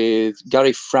with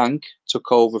Gary Frank,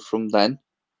 took over from then.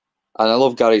 And I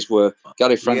love Gary's work.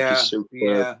 Gary Frank is super.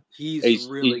 Yeah, he's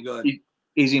really good.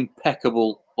 He's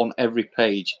impeccable on every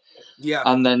page. Yeah.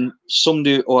 And then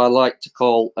somebody who I like to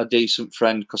call a decent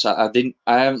friend, because I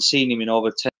haven't seen him in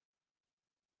over 10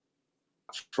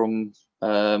 from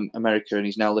America, and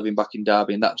he's now living back in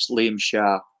Derby, and that's Liam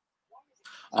Shah.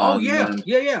 Oh yeah.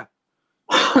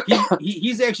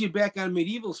 He's actually back on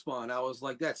Medieval Spawn. I was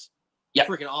like, that's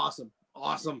freaking awesome.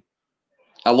 Awesome.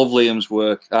 I love Liam's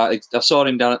work. I saw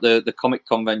him down at the comic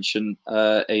convention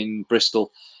in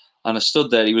Bristol, and I stood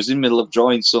there. He was in the middle of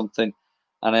drawing something,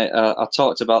 and I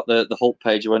talked about the Hulk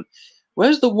page. I went,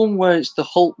 "Where's the one where it's the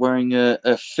Hulk wearing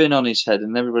a fin on his head?"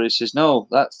 And everybody says, "No,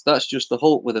 that's just the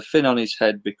Hulk with a fin on his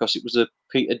head," because it was a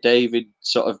Peter David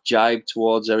sort of jibe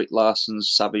towards Eric Larson's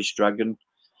Savage Dragon.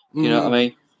 You know what I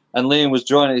mean? And Liam was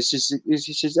drawing it. He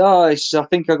says, I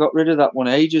think I got rid of that one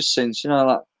ages since. You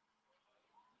know,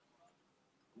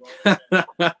 like,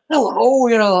 hello,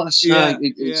 you know.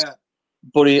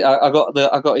 but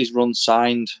I got his run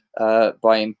signed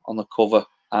by him on the cover,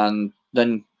 and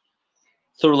then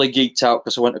thoroughly geeked out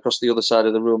because I went across the other side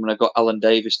of the room and I got Alan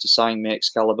Davis to sign me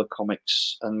Excalibur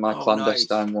comics and my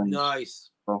clandestine ones. Nice.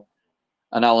 So,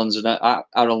 and Alan's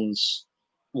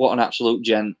what an absolute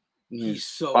gent. He's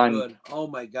so good. Oh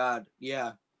my god,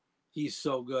 yeah, he's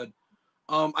so good.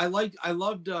 I love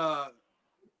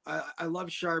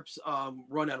Sharp's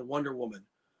run on Wonder Woman.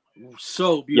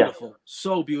 So beautiful,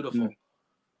 so beautiful.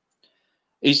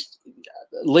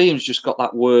 Liam's just got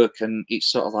that work, and it's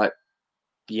sort of like,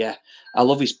 yeah, I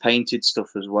love his painted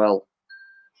stuff as well.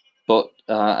 But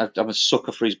I'm a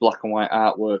sucker for his black and white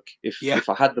artwork. If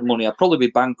I had the money, I'd probably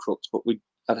be bankrupt, but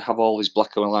I'd have all his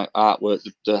black and white artwork.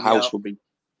 The house would be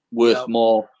worth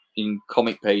more in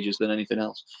comic pages than anything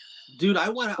else. Dude, I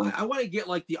want to get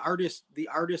like the artist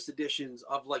editions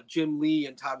of like Jim Lee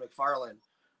and Todd McFarlane.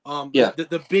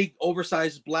 The big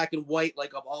oversized black and white,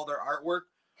 like, of all their artwork.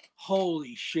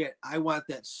 Holy shit, I want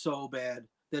that so bad.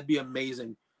 That'd be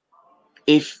amazing.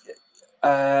 If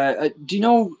do you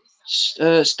know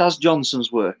Stas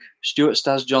Johnson's work? Stuart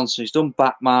Stas Johnson. He's done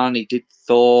Batman. He did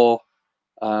Thor.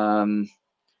 I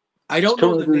don't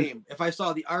know the name. If I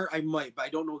saw the art, I might, but I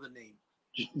don't know the name.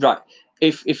 Right.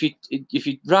 If you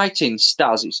write in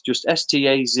Stas, it's just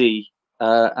Staz,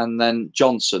 and then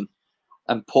Johnson,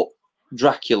 and put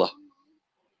Dracula,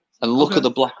 and look at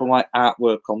the black and white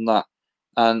artwork on that.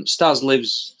 And Stas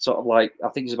lives sort of like, I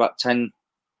think he's about 10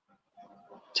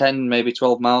 maybe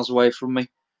 12 miles away from me.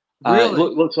 Really?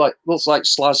 Looks like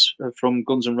Slaz from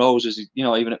Guns N' Roses. You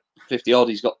know, even at 50 odd,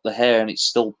 he's got the hair and it's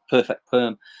still perfect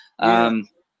perm.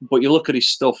 But you look at his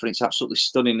stuff and it's absolutely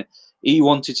stunning. He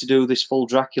wanted to do this full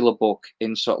Dracula book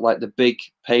in sort of like the big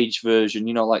page version,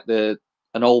 you know, like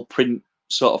an old print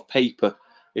sort of paper,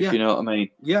 if you know what I mean.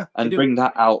 Yeah. And bring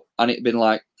that out, and it'd been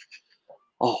like,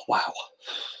 oh wow.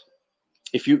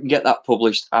 If you can get that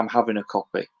published, I'm having a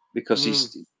copy, because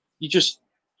the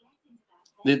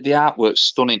artwork's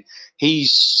stunning.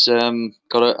 He's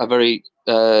got a very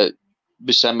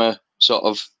Buscema sort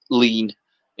of lean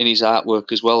in his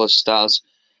artwork as well as Stas.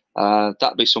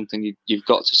 That'd be something you've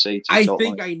got to see. I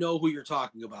think I know who you're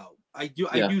talking about. I do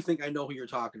think I know who you're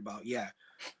talking about. Yeah.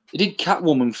 He did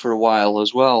Catwoman for a while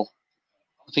as well.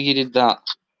 I think he did that.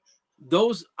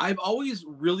 I've always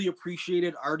really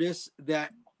appreciated artists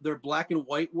that their black and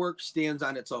white work stands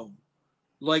on its own.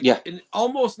 Like, and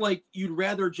almost like you'd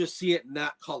rather just see it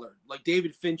not colored. Like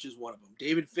David Finch is one of them.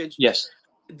 David Finch. Yes.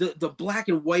 The black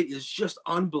and white is just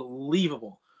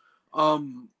unbelievable.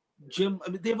 Jim, I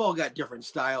mean, they've all got different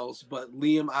styles, but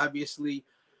Liam, obviously,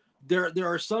 there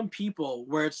are some people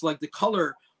where it's like the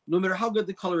color, no matter how good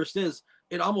the colorist is,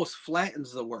 it almost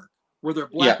flattens the work. Where they're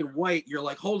black and white, you're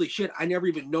like, holy shit, I never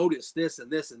even noticed this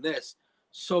and this and this.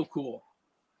 So cool.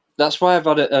 That's why I've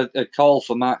had a call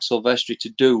for Mark Silvestri to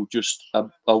do just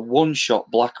a one-shot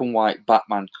black and white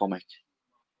Batman comic.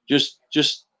 Just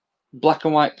black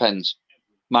and white pens.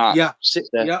 Mark, sit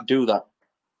there, do that.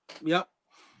 Yep.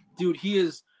 Dude,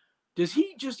 does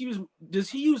he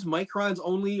use microns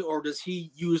only, or does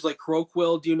he use like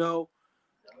Croquill? Do you know?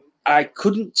 I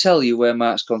couldn't tell you where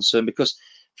Mark's concerned, because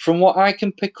from what I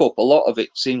can pick up, a lot of it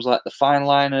seems like the fine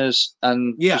liners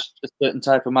and just a certain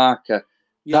type of marker.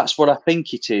 Yeah. That's what I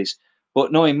think it is.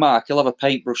 But knowing Mark, he'll have a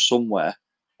paintbrush somewhere,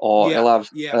 or he'll have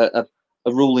a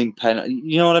ruling pen.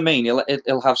 You know what I mean?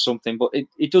 He'll have something, but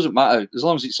it doesn't matter as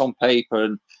long as it's on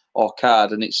paper or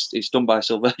card and it's done by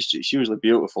Silvestri. It's usually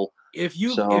beautiful. If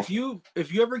you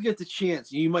ever get the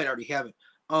chance, you might already have it.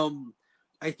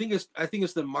 I think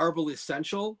it's the Marvel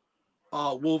Essential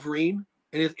Wolverine,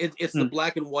 and it's the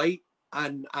black and white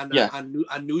on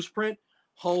newsprint.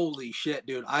 Holy shit,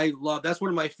 dude! That's one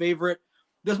of my favorite.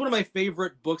 That's one of my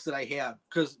favorite books that I have,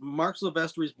 because Mark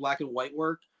Silvestri's black and white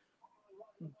work,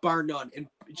 bar none, and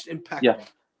it's impeccable.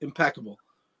 Impeccable.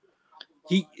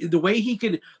 The way he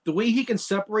can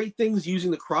separate things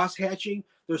using the cross hatching.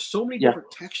 There's so many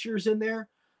different textures in there.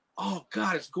 Oh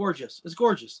God, it's gorgeous. It's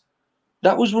gorgeous.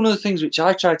 That was one of the things which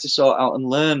I tried to sort out and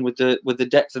learn with the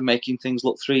depth of making things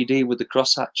look 3D with the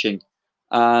cross hatching,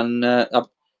 and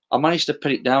I managed to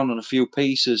put it down on a few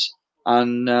pieces,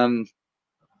 and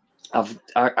I've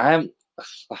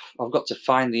got to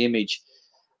find the image.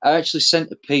 I actually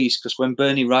sent a piece because when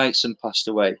Bernie Wrightson passed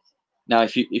away. Now,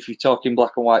 if you're talking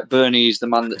black and white, Bernie is the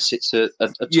man that sits atop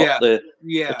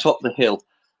the hill.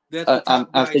 That's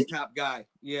the top guy.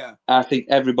 Yeah. I think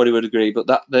everybody would agree. But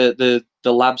that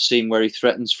the lab scene where he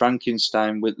threatens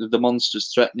Frankenstein with the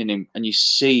monsters threatening him, and you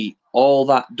see all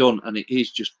that done, and it is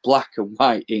just black and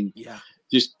white ink. Yeah.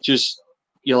 Just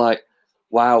you're like,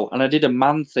 wow. And I did a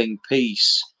Man Thing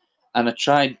piece and I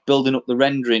tried building up the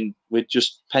rendering with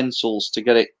just pencils to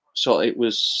get it so it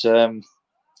was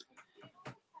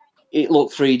it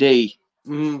looked 3D.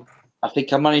 I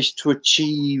think I managed to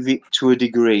achieve it to a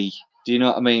degree. Do you know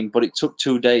what I mean? But it took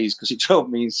 2 days because it drove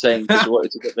me insane because I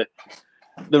wanted to get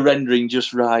the rendering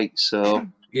just right. So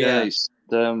yeah, it's,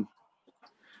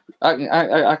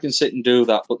 I can sit and do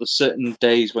that, but there's certain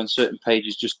days when certain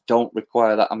pages just don't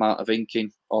require that amount of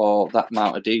inking or that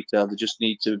amount of detail. They just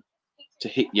need to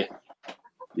hit you,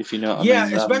 if you know what I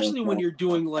mean. Especially when you're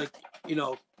doing like, you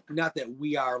know, not that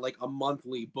we are like a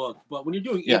monthly book, but when you're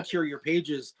doing interior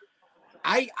pages,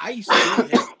 I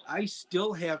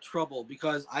still have trouble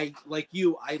because I like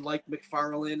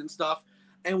McFarlane and stuff,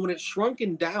 and when it's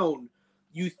shrunken down,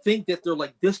 you think that they're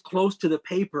like this close to the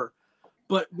paper,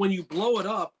 but when you blow it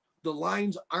up, the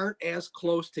lines aren't as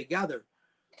close together.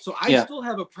 So I still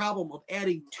have a problem of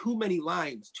adding too many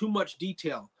lines, too much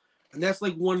detail. And that's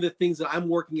like one of the things that I'm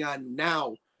working on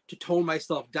now to tone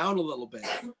myself down a little bit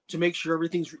to make sure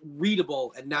everything's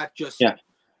readable and not just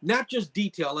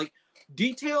detail. Like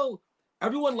detail,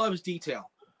 everyone loves detail,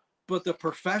 but the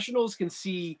professionals can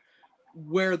see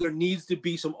where there needs to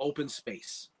be some open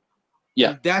space.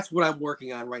 Yeah. And that's what I'm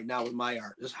working on right now with my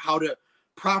art, is how to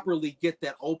properly get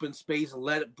that open space and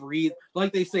let it breathe.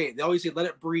 Like they always say, let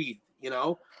it breathe, you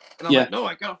know? And I'm like, no,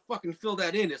 I gotta fucking fill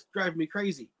that in. It's driving me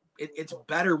crazy. It's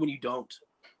better when you don't.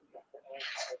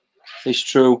 It's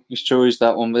true. It's true. Is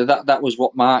that one? But that was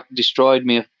what Mark destroyed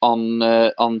me on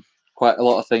quite a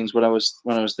lot of things when I was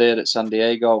there at San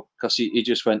Diego, because he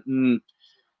just went,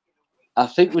 I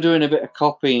think we're doing a bit of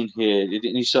copying here. And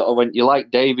he sort of went, you like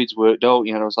David's work, don't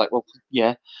you? And I was like, well,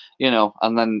 yeah, you know.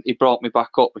 And then he brought me back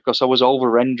up because I was over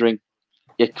rendering.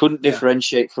 You couldn't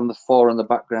differentiate from the fore and the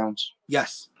backgrounds.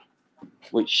 Yes.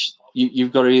 Which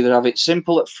you've got to either have it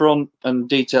simple at front and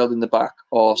detailed in the back,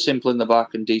 or simple in the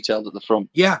back and detailed at the front.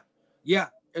 Yeah. Yeah.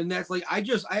 And that's like, I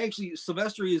actually,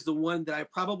 Silvestri is the one that I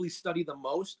probably study the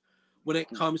most when it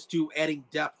comes to adding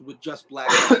depth with just black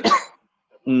and white.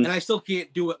 And I still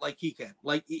can't do it like he can.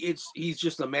 Like he's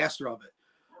just a master of it.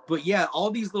 But yeah, all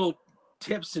these little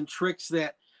tips and tricks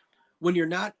that when you're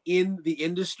not in the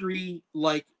industry,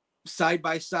 like side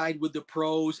by side with the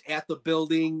pros at the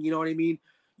building, you know what I mean?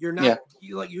 You're not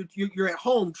you're at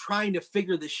home trying to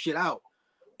figure this shit out,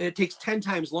 and it takes 10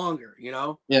 times longer. You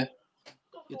know? Yeah,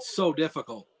 it's so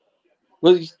difficult.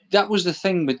 Well, that was the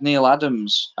thing with Neil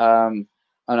Adams, and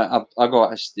I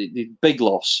got the big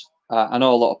loss. I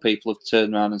know a lot of people have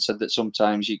turned around and said that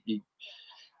sometimes he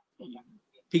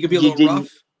could be a little rough.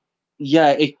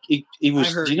 Yeah, he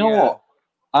was. Do you know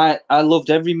what? I loved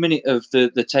every minute of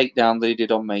the takedown that he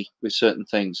did on me with certain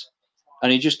things.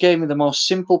 And he just gave me the most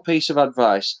simple piece of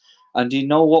advice. And do you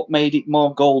know what made it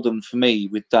more golden for me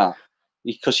with that?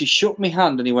 Because he shook my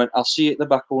hand and he went, I'll see you at the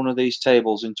back of one of these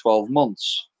tables in 12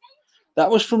 months.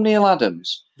 That was from Neil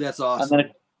Adams. That's awesome. And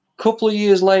then a couple of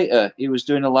years later, he was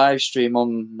doing a live stream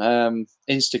on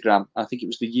Instagram. I think it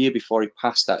was the year before he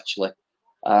passed, actually.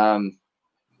 And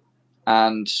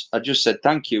I just said,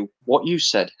 thank you. What you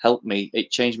said helped me.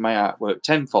 It changed my artwork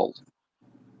tenfold.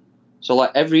 So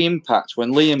like every impact,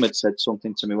 when Liam had said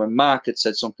something to me, when Mark had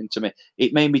said something to me,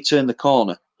 it made me turn the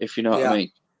corner, if you know what I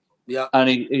mean. Yeah. And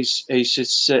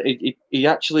he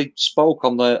actually spoke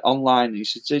on the online. He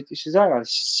said,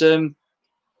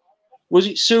 was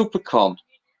it SuperCon?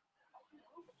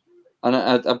 And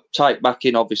I typed back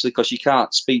in, obviously, because you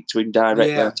can't speak to him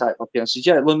directly. I typed back in. I said,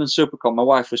 yeah, London SuperCon. My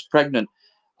wife was pregnant.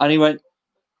 And he went,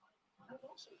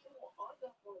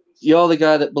 you're the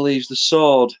guy that believes the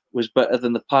sword was better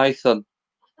than the python.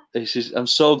 He says, I'm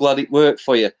so glad it worked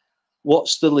for you.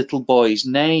 What's the little boy's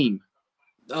name?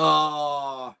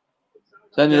 Oh.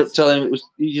 So I ended up telling him it was,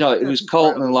 it was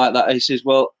Colton and like that. He says,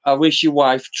 well, I wish your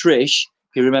wife, Trish,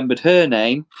 he remembered her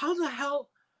name. How the hell?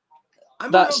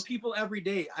 I'm around people every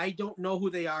day. I don't know who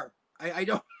they are. I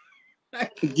don't.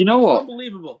 You know what?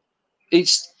 Unbelievable.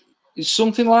 It's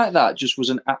something like that just was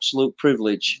an absolute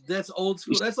privilege. That's old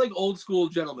school. That's like old school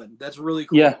gentlemen. That's really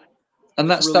cool. Yeah.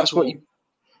 And that's really cool.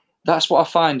 That's what I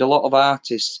find a lot of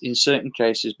artists in certain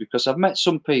cases, because I've met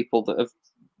some people that have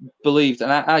believed,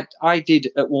 and I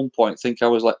did at one point think I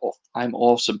was like, oh, I'm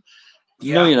awesome.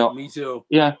 Yeah, no, you're not. Me too.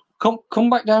 Yeah. Come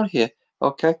back down here.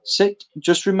 Okay. Sit.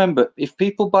 Just remember, if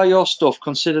people buy your stuff,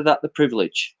 consider that the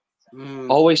privilege.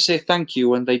 Always say thank you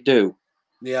when they do.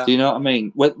 Yeah. Do you know what I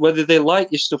mean? Whether they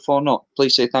like your stuff or not,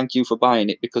 please say thank you for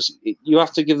buying it, because you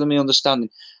have to give them the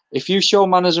understanding. If you show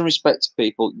manners and respect to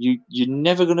people, you're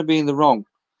never going to be in the wrong.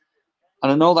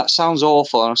 And I know that sounds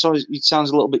awful, and I'm sorry it sounds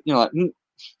a little bit, like,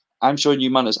 I'm showing you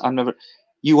manners.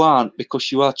 You aren't,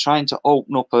 because you are trying to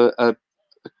open up a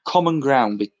common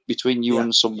ground between you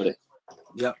and somebody.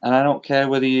 Yep. And I don't care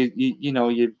whether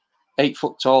you're 8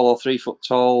 foot tall or 3 foot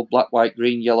tall, black, white,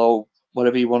 green, yellow,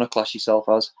 whatever you want to class yourself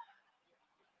as.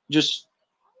 Just,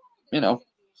 That's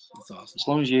awesome. as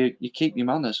long as you keep your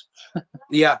manners.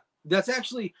 Yeah, that's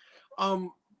actually, Todd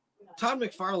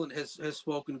McFarlane has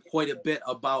spoken quite a bit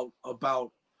about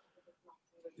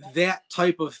that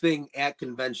type of thing at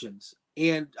conventions.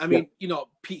 And I mean,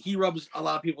 he rubs a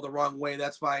lot of people the wrong way.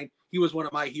 That's fine. He was one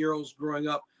of my heroes growing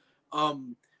up.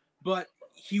 But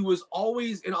he was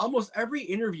always, in almost every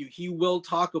interview, he will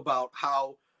talk about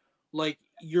how, like,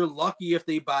 you're lucky if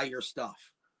they buy your stuff.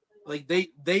 Like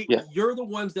you're the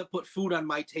ones that put food on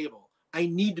my table. I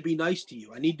need to be nice to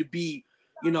you. I need to be,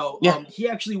 he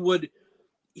actually would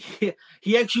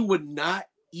not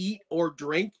eat or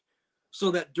drink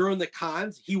so that during the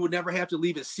cons, he would never have to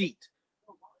leave his seat.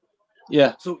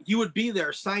 Yeah. So he would be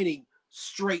there signing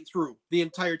straight through the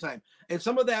entire time. And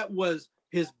some of that was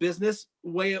his business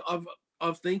way of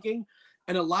thinking.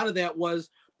 And a lot of that was,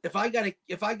 if I got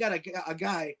a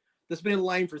guy that's been in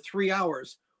line for 3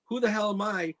 hours, who the hell am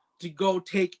I to go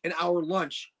take an hour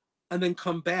lunch and then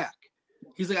come back?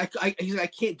 He's like, I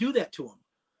can't do that to him.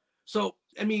 So,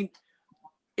 I mean,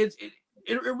 it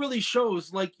really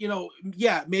shows, like,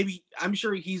 maybe, I'm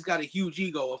sure he's got a huge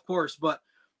ego, of course, but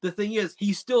the thing is,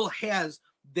 he still has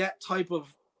those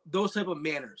type of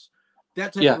manners,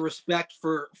 that type of respect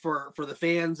for the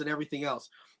fans and everything else.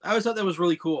 I always thought that was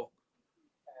really cool.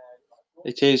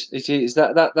 It is.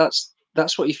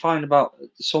 That's what you find about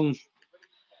some.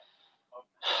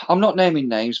 I'm not naming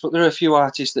names, but there are a few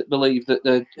artists that believe that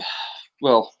their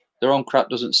own crap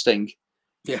doesn't stink.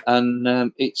 Yeah.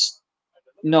 And it's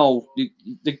no,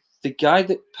 the guy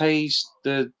that pays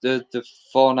the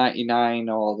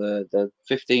 $4.99 or the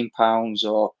 £15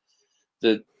 or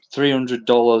the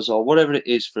 $300 or whatever it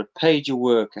is for a page of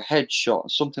work, a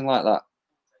headshot, something like that.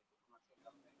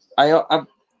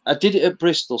 I did it at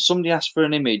Bristol. Somebody asked for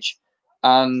an image,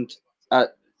 and I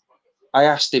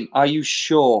asked him, "Are you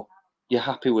sure you're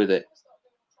happy with it?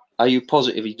 Are you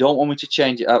positive? You don't want me to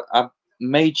change it?" I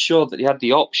made sure that he had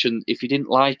the option, if he didn't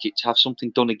like it, to have something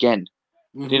done again.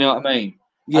 Mm-hmm. Do you know what I mean?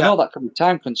 Yeah. I know that can be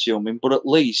time consuming, but at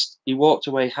least he walked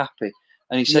away happy,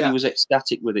 and he said he was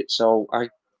ecstatic with it. So I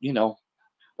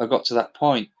got to that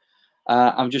point.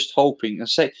 I'm just hoping, and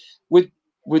say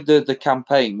with the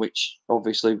campaign, which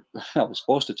obviously I was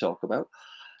supposed to talk about.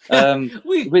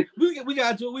 We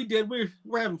got to it. We did. We're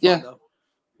having fun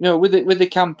though. With the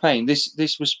campaign,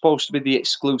 this was supposed to be the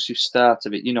exclusive start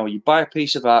of it. You buy a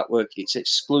piece of artwork, it's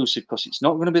exclusive because it's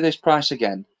not going to be this price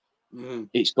again. Mm-hmm.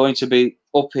 It's going to be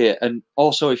up here. And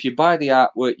also, if you buy the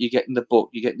artwork, you're getting the book,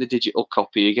 you're getting the digital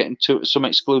copy, you're getting some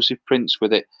exclusive prints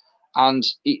with it. And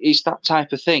it's that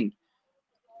type of thing.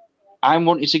 I'm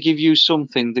wanting to give you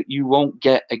something that you won't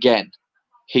get again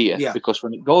here. Yeah. Because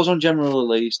when it goes on general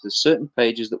release, there's certain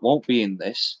pages that won't be in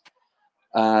this.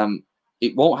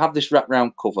 It won't have this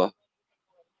wraparound cover.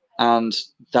 And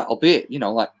that'll be it.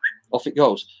 Like, off it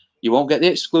goes. You won't get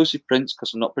the exclusive prints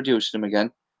because I'm not producing them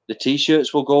again. The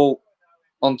T-shirts will go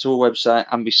onto a website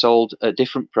and be sold at a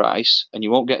different price, and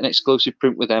you won't get an exclusive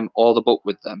print with them or the book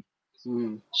with them.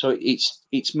 Mm-hmm. So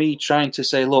it's me trying to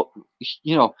say, look,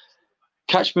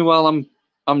 catch me while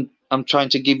I'm trying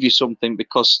to give you something,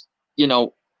 because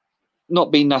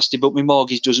not being nasty, but my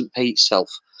mortgage doesn't pay itself.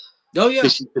 Oh yeah.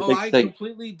 This is the big thing.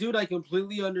 I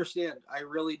completely understand. I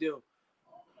really do.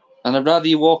 And I'd rather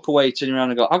you walk away, turn around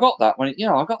and go, I got that. I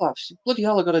got that. Bloody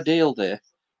hell, I got a deal there.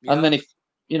 Yeah. And then if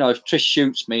Trish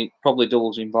shoots me, it probably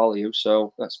doubles in value.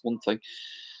 So that's one thing.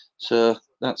 So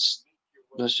that's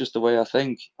just the way I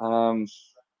think. I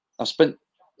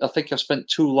think I spent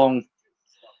too long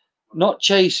not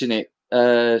chasing it,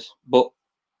 but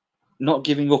not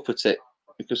giving up at it,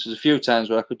 because there's a few times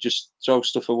where I could just throw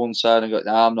stuff at one side and go,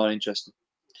 nah, I'm not interested.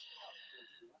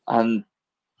 And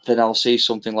then I'll see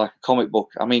something like a comic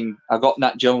book. I mean, I got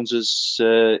Nat Jones's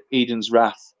Eden's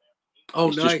Wrath. Oh,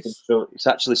 nice. It's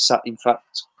actually sat, in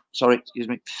fact, sorry, excuse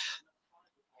me.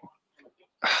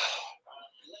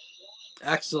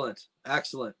 Excellent.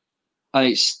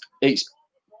 And it's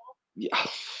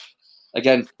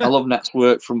again, I love Nat's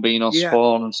work from being on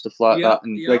Spawn and stuff like that.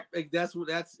 And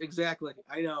that's exactly,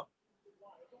 I know.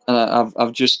 And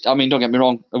I've just, I mean, don't get me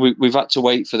wrong, we've had to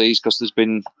wait for these because there's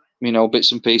been,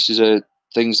 bits and pieces of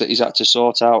things that he's had to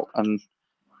sort out, and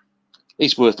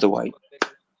it's worth the wait.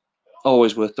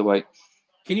 Always worth the wait.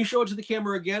 Can you show it to the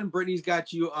camera again? Brittany's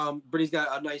got you. Brittany's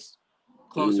got a nice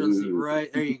closer. Let's see,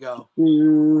 right there you go.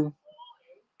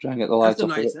 Try and get the light up.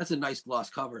 That's a nice gloss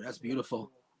cover. That's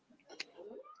beautiful.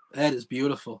 That is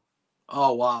beautiful.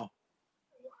 Oh wow.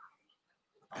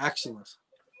 Excellent.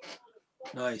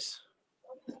 Nice.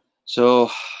 So,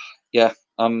 yeah,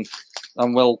 I'm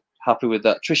well happy with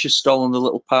that. Trisha's stolen the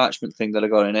little parchment thing that I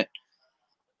got in it,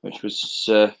 which was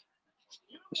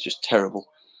it's just terrible.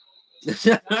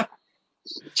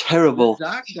 Terrible.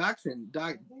 Doc's in.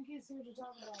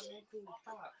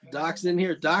 Doc's in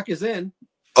here. Doc is in.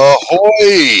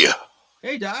 Ahoy!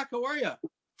 Hey, Doc, how are you?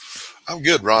 I'm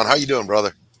good, Ron. How you doing,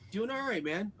 brother? Doing all right,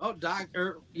 man. Oh, Doc,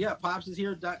 yeah, Pops is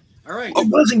here. Doc, all right. I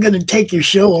wasn't going to take your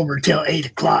show over till 8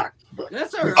 o'clock.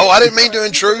 That's all right. Oh, I didn't mean to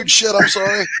intrude. Shit, I'm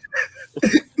sorry.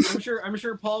 I'm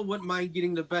sure Paul wouldn't mind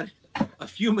getting to bed a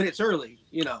few minutes early.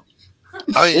 You know.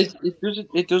 I mean,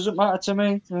 it doesn't matter to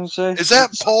me. Is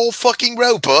that Paul fucking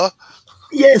Roper?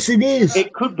 Yes, it is.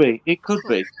 It could be. It could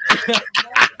be.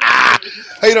 How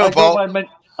you doing, Paul?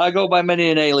 I go by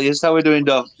many an alias. How are we doing,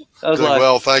 Doc? Doing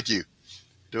well, thank you.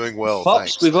 Doing well, Pops,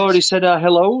 thanks. we've already said our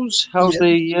hellos. How's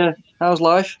how's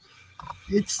life?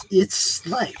 It's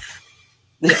life.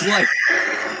 It's life.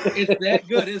 It's that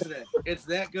good, isn't it? It's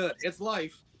that good. It's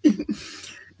life.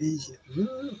 Yeah.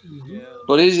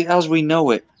 But is it as we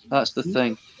know it? That's the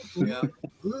thing. Yeah.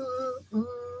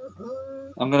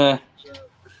 Let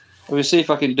me see if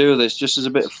I can do this just as a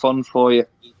bit of fun for you.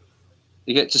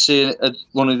 You get to see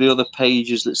one of the other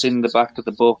pages that's in the back of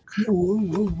the book.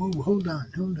 Whoa, hold on.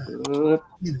 I'm gonna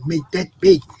make that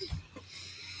big.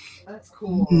 That's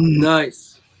cool.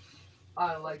 Nice.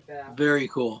 I like that. Very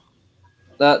cool.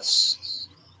 That's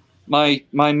my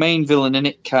main villain in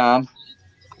it, Khan,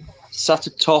 sat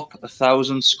atop a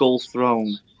 1,000-skull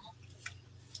throne.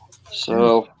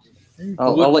 So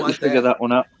I'll let you figure that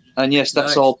one out. And yes,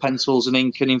 that's all pencils and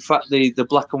ink. And in fact, the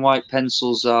black and white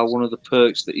pencils are one of the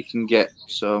perks that you can get.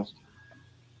 So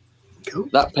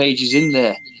that page is in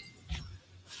there.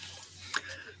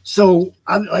 So,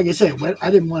 like I said, I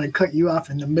didn't want to cut you off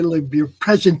in the middle of your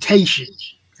presentation.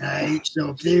 All right.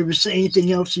 So if there was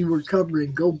anything else you were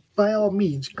covering, go by all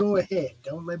means, go ahead.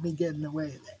 Don't let me get in the way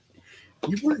of that.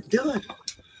 You weren't done.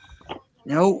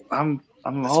 No, I'm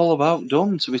all about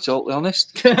done, to be totally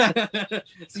honest.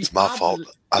 It's my fault.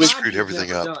 I screwed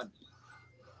everything up. Done.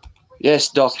 Yes,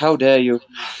 Doc, how dare you?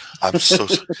 I'm so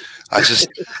I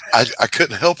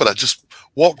couldn't help it. I just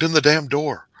walked in the damn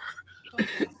door.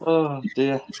 Oh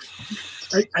dear.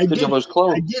 I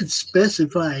did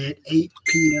specify at 8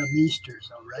 p.m. Eastern,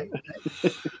 so right?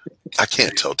 I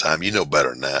can't tell time. You know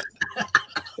better than that.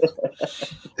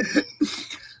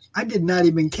 I did not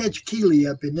even catch Keely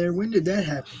up in there. When did that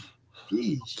happen?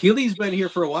 Jeez. Keely's been here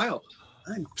for a while.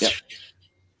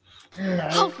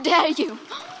 How dare you?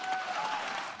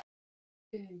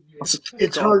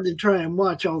 It's hard to try and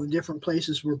watch all the different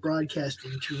places we're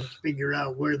broadcasting to figure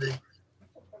out where the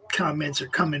comments are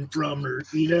coming from, or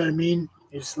you know what I mean?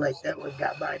 It's like that one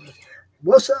got by me.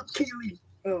 What's up, Keely?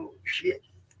 Oh shit.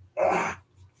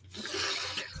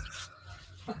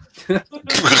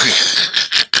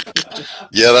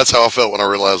 Yeah, that's how I felt when I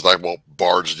realized I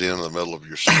barged in the middle of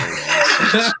your stream.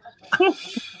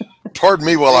 Pardon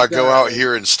me while I go out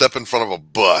here and step in front of a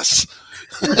bus.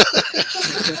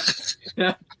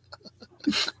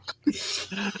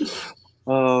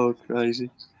 Oh, crazy.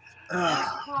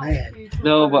 Oh, man.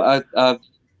 No, but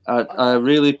I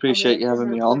really appreciate you having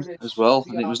me on as well.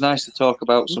 And it was nice to talk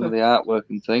about some of the artwork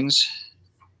and things.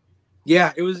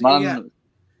 Yeah, it was.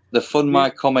 The Fun My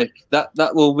Comic.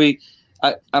 That will be.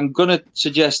 I'm going to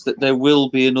suggest that there will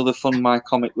be another Fun My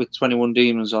Comic with 21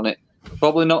 Demons on it.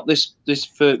 Probably not this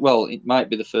first. Well, it might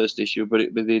be the first issue, but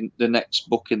it'll be the next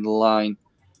book in the line.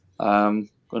 Going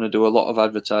to do a lot of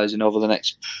advertising over the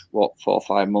next 4 or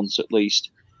 5 months at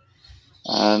least.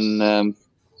 And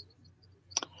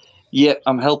yeah,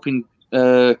 I'm helping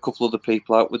a couple other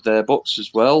people out with their books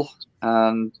as well.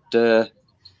 And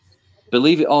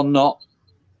believe it or not,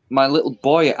 my little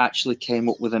boy actually came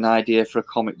up with an idea for a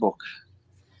comic book.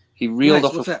 He reeled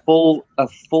off a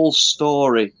full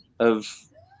story of,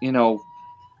 you know,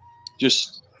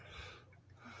 just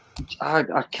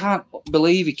I can't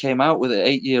believe he came out with it.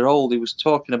 8-year-old. He was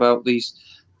talking about these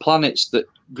planets that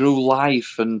grew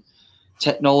life and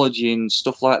technology and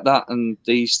stuff like that, and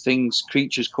these things,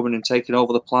 creatures coming and taking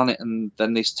over the planet, and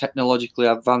then this technologically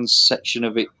advanced section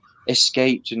of it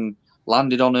escaped and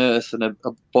landed on Earth, and a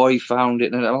boy found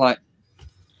it, and I'm like,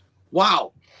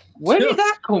 wow, where did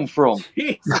that come from?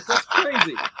 Jeez, that's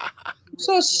crazy.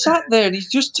 So I sat there, and he's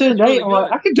just turned 8. I'm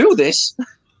like, I can do this.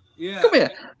 Yeah, come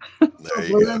here. There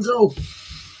you go.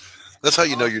 That's how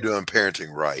you know you're doing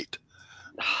parenting right.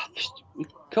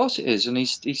 Of course it is, and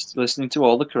he's listening to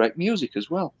all the correct music as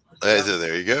well.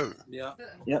 There you go. Yeah.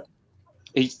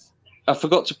 I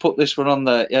forgot to put this one on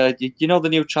there. You know the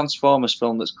new Transformers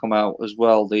film that's come out as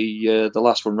well, the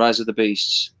last one, Rise of the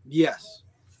Beasts. Yes.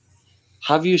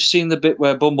 Have you seen the bit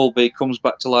where Bumblebee comes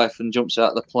back to life and jumps out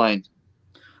of the plane?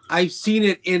 I've seen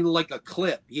it in like a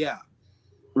clip. Yeah.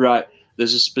 Right.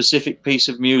 There's a specific piece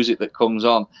of music that comes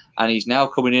on, and he's now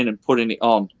coming in and putting it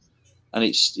on.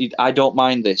 And I don't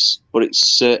mind this, but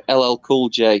it's LL Cool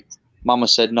J. Mama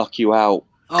Said Knock You Out.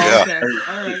 Oh, okay.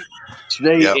 All right.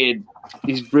 Straight in.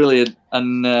 He's brilliant.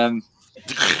 And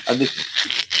this,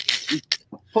 he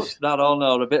puts that on,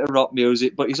 or a bit of rock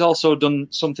music, but he's also done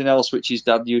something else which his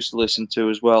dad used to listen to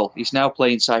as well. He's now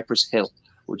playing Cypress Hill,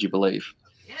 would you believe?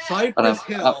 Cypress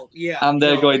Hill, yeah. And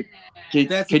they're going,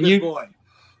 that's a good boy.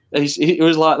 He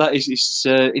was like that. He's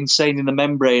insane in the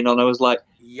membrane on. I was like,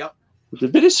 yep. There's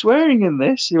a bit of swearing in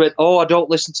this. He went, oh, I don't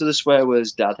listen to the swear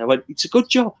words, Dad. I went, it's a good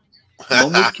job.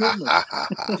 Mum would kill me.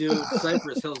 Dude,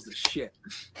 Cypress Hill's the shit.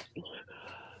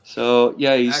 So,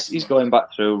 yeah, he's going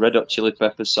back through Red Hot Chili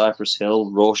Peppers, Cypress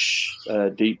Hill, Rush,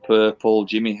 Deep Purple,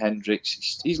 Jimi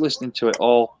Hendrix. He's listening to it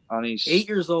all. And he's 8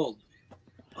 years old.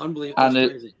 Unbelievable. And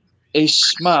crazy. He's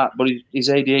smart, but his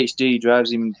ADHD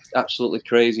drives him absolutely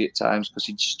crazy at times because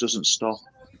he just doesn't stop.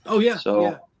 Oh, yeah.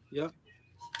 So, yeah.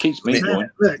 Keeps me going.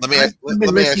 Look, Let me I've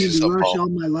been ask you listening to something, Rush Paul. all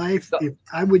my life. If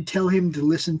I would tell him to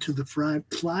listen to the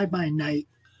Fly By Night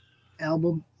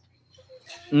album,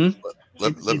 if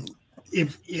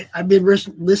I've been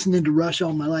listening to Rush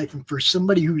all my life, and for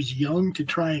somebody who's young to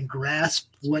try and grasp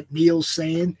what Neil's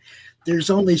saying, there's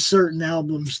only certain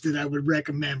albums that I would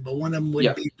recommend, but one of them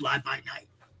would be Fly By Night.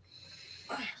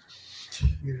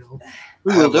 You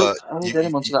know,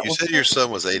 you said your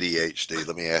son was ADHD.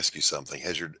 Let me ask you something.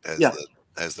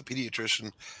 Has the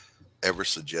pediatrician ever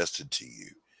suggested to you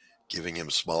giving him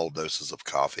small doses of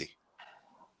coffee?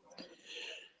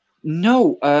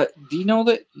 No. Do you know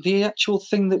that the actual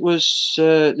thing that was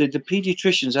the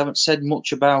pediatricians haven't said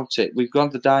much about it? We've gone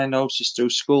the diagnosis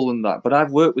through school and that, but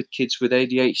I've worked with kids with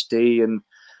ADHD and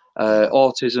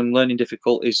autism, learning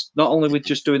difficulties, not only with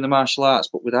just doing the martial arts,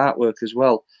 but with artwork as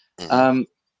well. Mm-hmm.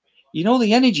 You know,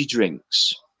 the energy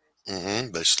drinks.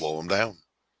 Mm-hmm. They slow them down.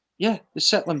 Yeah, they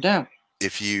set them down.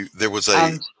 There was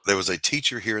a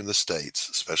teacher here in the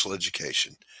States, special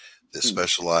education, that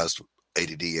specialized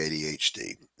ADD,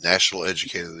 ADHD, National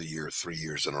Educator of the Year 3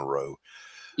 years in a row.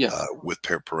 Yeah. With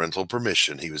parental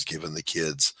permission, he was giving the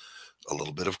kids a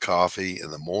little bit of coffee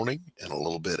in the morning and a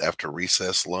little bit after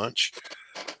recess lunch,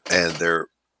 and their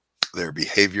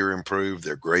behavior improved,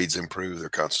 their grades improved, their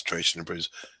concentration improves.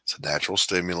 It's a natural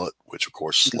stimulant, which of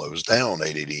course slows down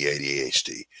ADD,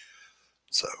 ADHD.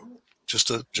 So just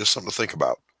something to think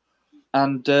about.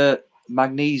 And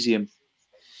magnesium.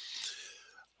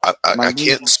 I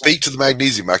can't speak to the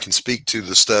magnesium. I can speak to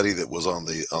the study that was on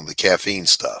the caffeine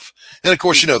stuff. And of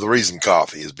course, the reason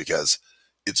coffee is because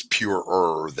it's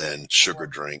purer than sugar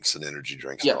drinks and energy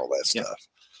drinks and all that stuff.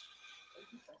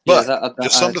 But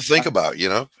just something to think about,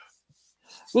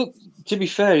 Well, to be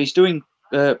fair, he's doing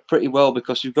pretty well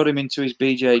because we've got him into his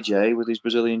BJJ with his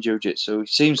Brazilian Jiu-Jitsu. He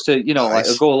seems to, nice. Like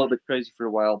he'll go a little bit crazy for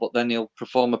a while, but then he'll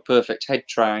perform a perfect head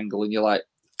triangle, and you're like,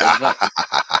 exactly.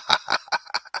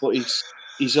 But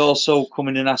he's also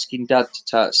coming and asking Dad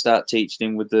to start teaching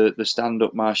him with the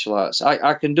stand-up martial arts.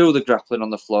 I can do the grappling on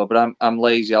the floor, but I'm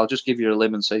lazy. I'll just give you a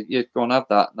limb and say, yeah, go and have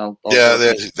that. And I'll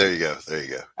there you go. There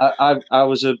you go. I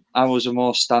was a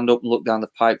more stand-up and look down the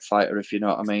pipe fighter, if you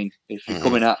know what I mean. If you're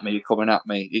coming at me, you're coming at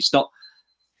me. It's not.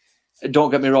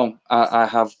 Don't get me wrong. I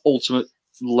have ultimate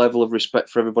level of respect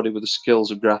for everybody with the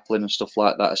skills of grappling and stuff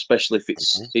like that, especially if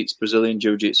it's Brazilian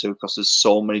Jiu-Jitsu, because there's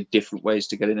so many different ways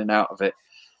to get in and out of it.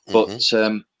 But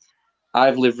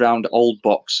I've lived around old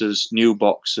boxers, new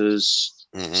boxers,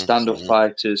 stand-up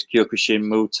fighters, Kyokushin,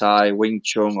 Muay Thai, Wing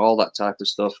Chun, all that type of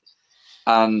stuff.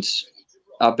 And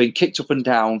I've been kicked up and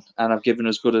down, and I've given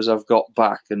as good as I've got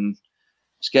back, and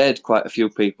scared quite a few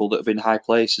people that have been high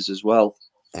places as well.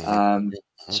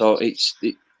 So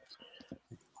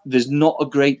there's not a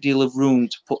great deal of room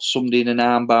to put somebody in an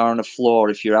armbar on a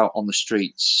floor if you're out on the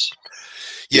streets.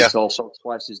 Yeah. It's also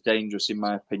twice as dangerous, in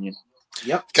my opinion.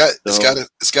 Yep.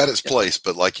 It's got its place,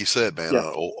 but like you said, man,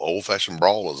 an old-fashioned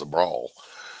brawl is a brawl.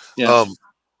 Yeah.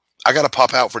 I got to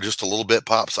pop out for just a little bit,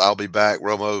 Pops. I'll be back.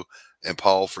 Romo and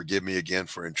Paul, forgive me again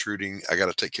for intruding. I got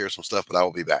to take care of some stuff, but I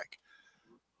will be back.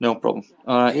 No problem.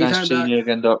 All right. Anytime, nice seeing Doc. you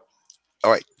again, Doc.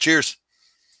 All right. Cheers.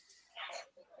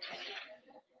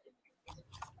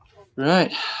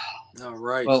 Right. All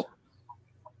right. Well,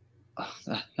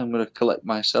 I'm going to collect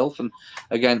myself. And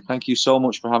again, thank you so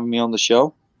much for having me on the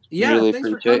show. Yeah, really thanks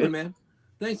for appreciate coming, it. man.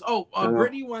 Thanks. Oh,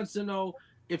 Brittany wants to know,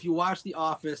 if you watch The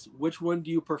Office, which one do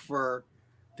you prefer,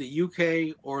 the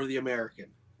UK or the American?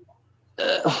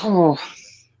 I've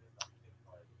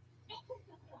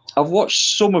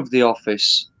watched some of The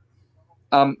Office.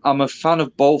 I'm a fan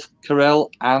of both Carell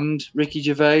and Ricky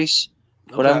Gervais,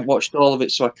 but I haven't watched all of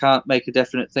it, so I can't make a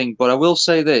definite thing. But I will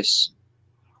say this.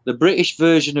 The British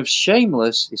version of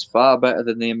Shameless is far better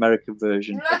than the American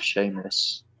version of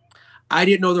Shameless. I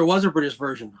didn't know there was a British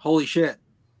version. Holy shit.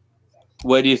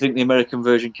 Where do you think the American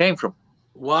version came from?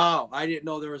 Wow. I didn't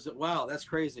know there was a... Wow, that's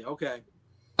crazy. Okay.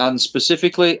 And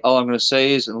specifically, all I'm going to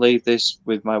say is, and leave this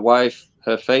with my wife,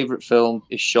 her favorite film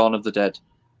is Shaun of the Dead.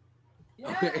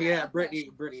 Okay, yeah,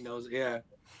 Brittany knows it. Yeah.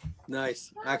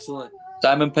 Nice. Excellent.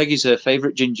 Simon Pegg's her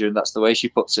favorite ginger, and that's the way she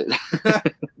puts it.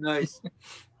 Nice.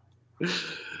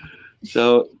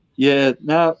 So, yeah,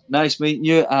 now nice meeting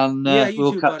you, and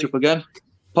we'll catch up again.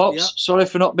 Pops, sorry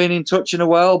for not being in touch in a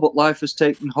while, but life has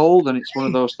taken hold, and it's one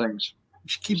of those things.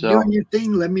 Just keep doing your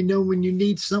thing. Let me know when you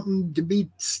need something to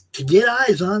get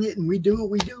eyes on it, and we do what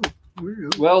we do.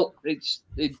 Well, it's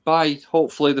by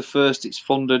hopefully the 1st it's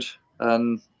funded,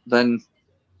 and then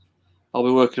I'll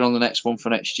be working on the next one for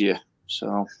next year.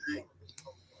 So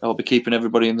I'll be keeping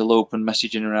everybody in the loop and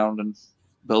messaging around and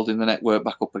building the network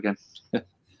back up again.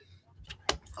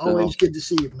 Always good to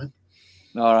see you, man.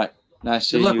 All right. Nice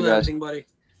seeing you guys. Buddy.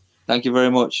 Thank you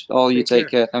very much. All you take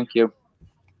care. Thank you.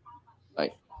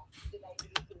 Bye.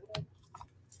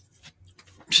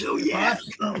 So, yeah.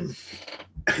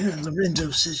 Lorenzo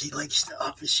says he likes The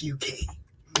Office UK.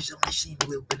 He's only seen a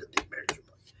little bit of the American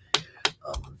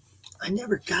one. I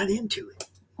never got into it.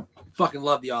 Fucking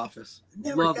love The Office.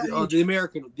 Love the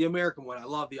American one. I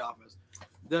love The Office.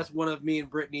 That's one of me and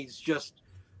Brittany's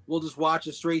we'll just watch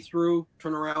it straight through,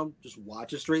 turn around, just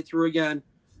watch it straight through again.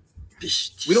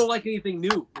 We don't like anything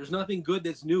new. There's nothing good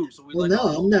that's new. So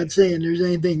I'm not saying there's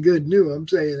anything good new. I'm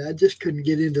saying I just couldn't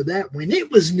get into that when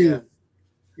it was new.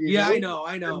 Yeah, I know.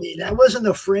 I mean, I wasn't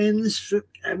a fan of Friends.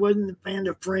 I wasn't a fan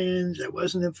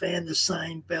of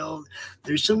Seinfeld.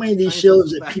 There's so many of these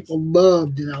shows that people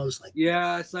loved, and I was like,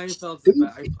 yeah, Seinfeld's the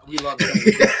best. We love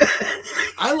it.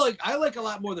 I like a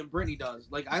lot more than Brittany does.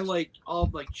 Like I like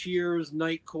all Cheers,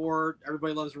 Night Court.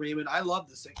 Everybody Loves Raymond. I love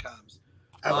the sitcoms.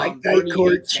 I like Night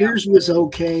Court. Cheers was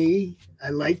okay. I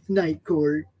liked Night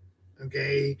Court.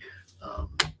 Okay.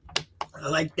 I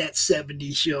like that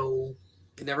 70s show.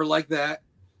 I never liked that.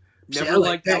 Never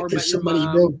liked that because somebody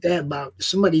wrote that about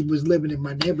somebody was living in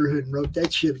my neighborhood and wrote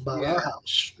that shit about our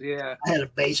house. Yeah. I had a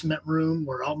basement room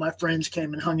where all my friends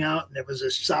came and hung out, and there was a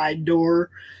side door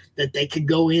that they could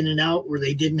go in and out where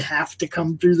they didn't have to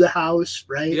come through the house,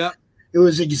 right? Yep. It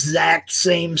was exact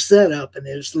same setup, and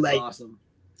it was like awesome.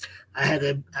 I had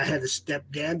a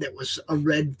stepdad that was a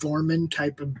Red Foreman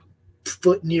type of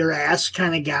foot in your ass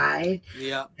kind of guy.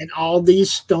 Yeah. And all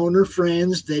these stoner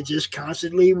friends that just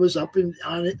constantly was up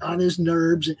on his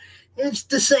nerves. It's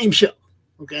the same show.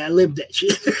 Okay, I lived that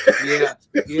shit. Yeah.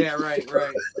 Yeah, right.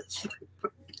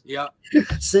 Yeah.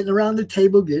 Sitting around the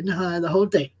table, getting high, the whole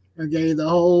thing. Okay,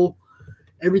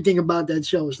 everything about that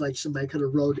show is like somebody could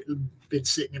have been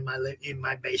sitting in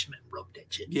my basement and wrote that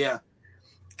shit. Yeah.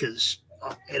 Because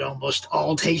it almost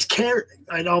all takes part,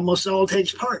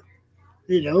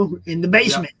 in the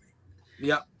basement.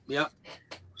 Yep.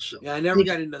 So, yeah, I never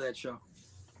got into that show.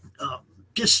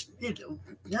 Just,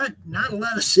 not a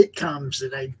lot of sitcoms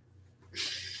that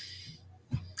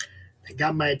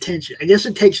got my attention. I guess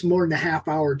it takes more than a half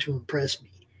hour to impress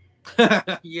me.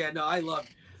 Yeah, no, I loved.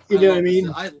 You know what I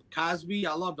mean? Cosby,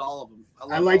 I loved all of them.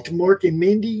 I liked Mork and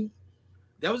Mindy.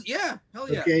 That was,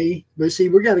 hell yeah. Okay, but see,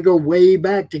 we got to go way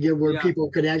back to get where people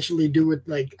could actually do it.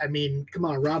 Like, I mean, come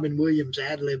on, Robin Williams'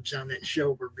 ad-libs on that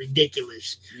show were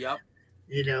ridiculous. Yep.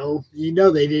 They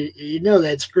did.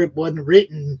 That script wasn't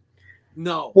written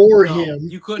for him.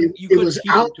 You couldn't. It was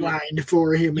outlined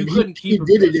for him, and he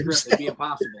did it himself. It'd be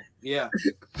impossible. Yeah.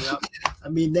 Yep. I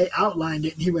mean, they outlined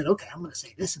it, and he went, "Okay, I'm going to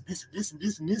say this and this and this and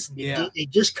this and this," and it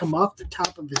just come off the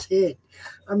top of his head.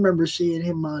 I remember seeing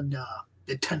him on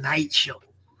the Tonight Show.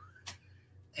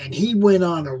 And he went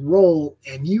on a roll,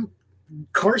 and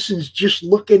Carson's just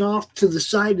looking off to the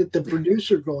side at the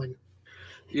producer going,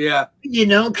 yeah.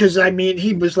 Because, I mean,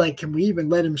 he was like, can we even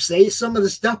let him say some of the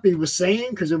stuff he was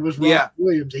saying? Because it was Rob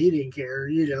Williams. He didn't care,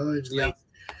 It's like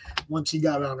once he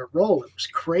got on a roll, it was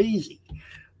crazy.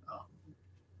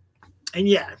 And,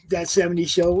 that 70s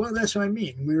show, well, that's what I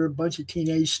mean. We were a bunch of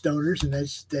teenage stoners, and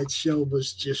that show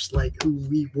was just like who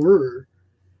we were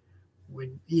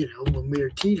when we were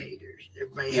teenagers.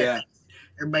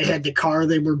 Everybody had the car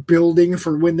they were building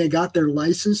for when they got their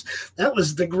license. That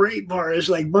was the great part. It's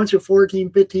like a bunch of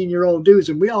 14, 15-year-old dudes,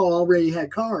 and we all already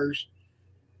had cars,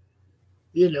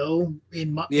 in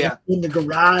the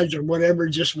garage or whatever,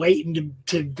 just waiting to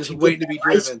be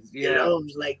driven. Yeah. It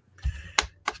was like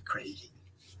crazy.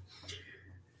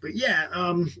 But yeah,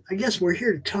 I guess we're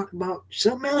here to talk about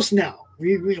something else now. I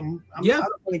don't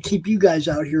want to keep you guys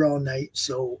out here all night.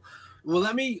 So, well,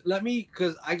 let me,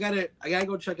 because I gotta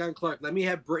go check on Clark. Let me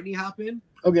have Brittany hop in.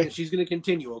 Okay. And she's gonna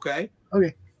continue. Okay.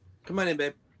 Okay. Come on in,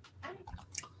 babe.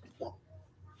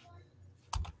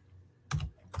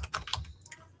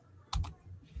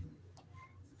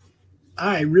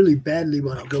 I really badly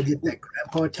want to go get that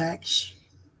grandpa tax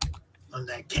on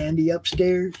that candy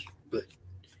upstairs, but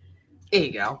there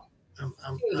you go. I'm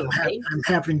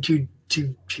having to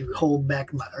hold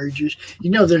back my urges. You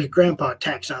know, there's a grandpa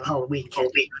tax on Halloween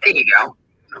candy. There you go.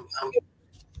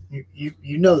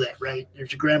 You know that, right?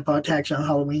 There's a grandpa tax on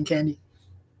Halloween candy.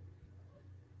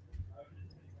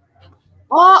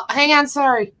 Oh, hang on,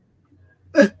 sorry.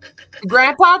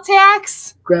 Grandpa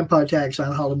tax? Grandpa tax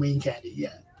on Halloween candy,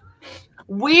 yeah.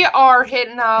 We are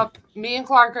hitting up. Me and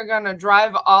Clark are going to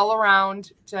drive all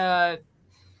around to.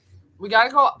 We got to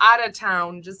go out of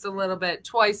town just a little bit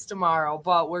twice tomorrow,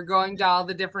 but we're going to all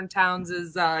the different towns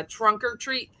as trunk or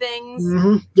treat things.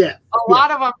 Mm-hmm. Yeah. A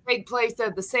lot of them take place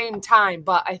at the same time,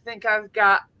 but I think I've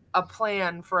got a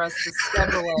plan for us to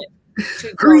schedule it.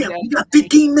 Hurry up. We got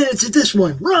 15 minutes at this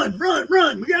one. Run.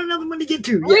 We got another one to get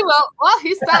to. We will. Well,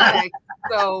 he's dying,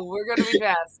 so we're going to be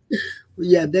fast.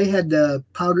 Yeah, they had the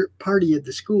powder party at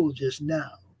the school just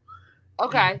now.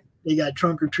 Okay. They got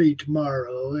trunk or treat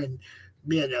tomorrow, and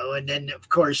and then of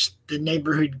course the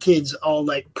neighborhood kids all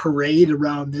like parade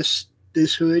around this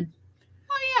hood.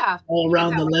 Oh yeah. All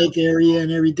around the lake area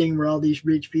and everything, where all these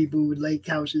rich people with lake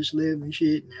houses live and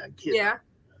shit. And kids,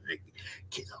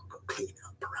 kids all go clean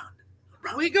up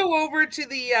around. We go over to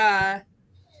the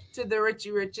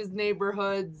Richie Rich's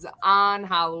neighborhoods on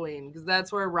Halloween because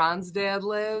that's where Ron's dad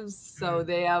lives. So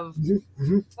they have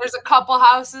there's a couple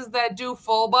houses that do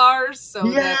full bars. So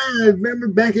yeah, remember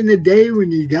back in the day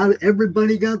when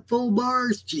everybody got full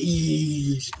bars?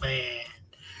 Jeez, man.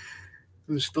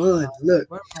 It was fun. Look,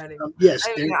 yes,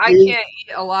 I can't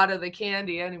eat a lot of the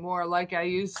candy anymore like I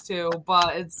used to,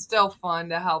 but it's still fun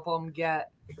to help them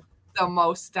get the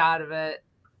most out of it.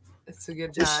 It's a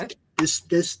good time.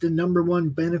 This the number one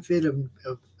benefit of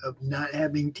not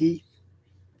having teeth.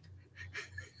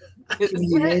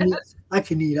 I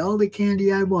can eat all the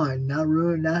candy I want, not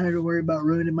have to worry about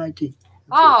ruining my teeth.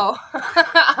 Oh,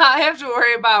 I have to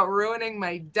worry about ruining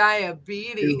my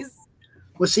diabetes.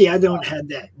 Well, see, I don't have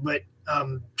that, but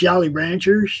Jolly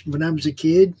Ranchers, when I was a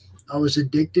kid, I was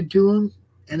addicted to them,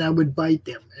 and I would bite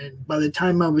them. And by the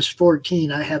time I was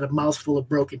 14, I had a mouthful of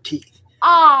broken teeth.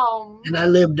 Oh, and I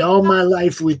lived all my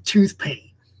life with tooth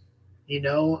pain,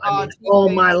 all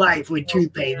my life with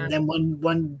tooth pain. And then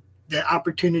when the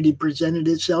opportunity presented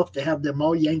itself to have them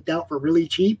all yanked out for really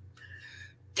cheap,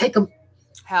 take them.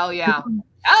 Hell yeah.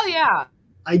 Hell yeah.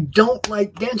 I don't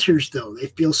like dentures, though. They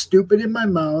feel stupid in my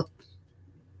mouth.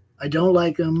 I don't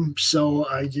like them, so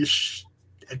I just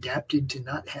adapted to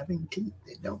not having teeth.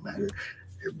 It don't matter.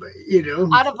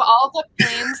 Out of all the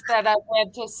pains that I've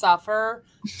had to suffer,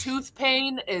 tooth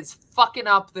pain is fucking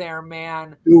up there,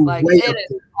 man. Ooh, like it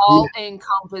is all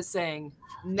encompassing.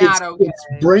 Not okay. It's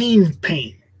brain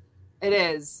pain. It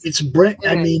is. It's brain.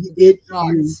 I mean,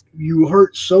 you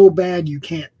hurt so bad you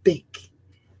can't think.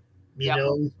 You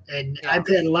know, and I've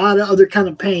had a lot of other kind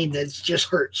of pain that just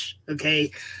hurts. Okay,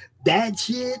 that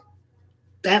shit,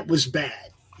 that was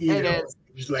bad. It is.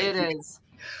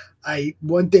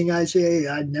 One thing I say,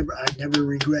 I never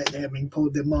regret having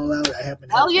pulled them all out. I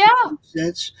haven't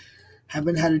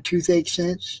had a toothache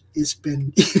since. It's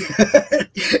been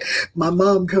my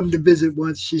mom come to visit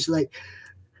once. She's like,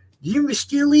 "Do you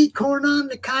still eat corn on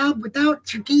the cob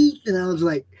without your teeth?" And I was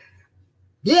like,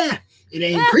 "Yeah, it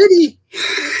ain't pretty."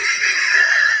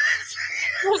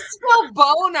 There's still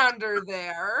bone under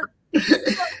there.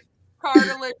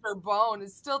 Cartilage or bone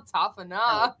is still tough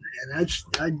enough. Oh,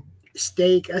 man,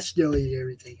 steak, I still eat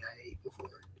everything I ate before.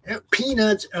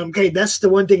 Peanuts, okay, that's the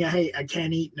one thing I hate. I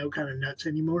can't eat no kind of nuts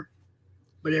anymore.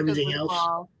 But everything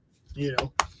else,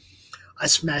 I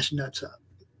smash nuts up.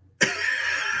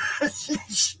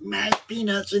 Smash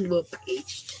peanuts into a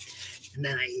paste, and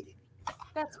then I eat it.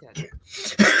 That's good.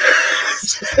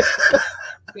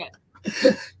 Good.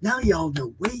 Now y'all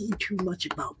know way too much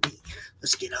about me.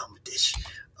 Let's get on with this.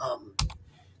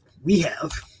 We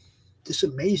have this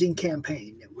amazing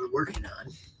campaign that we're working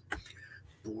on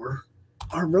for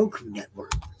our Roku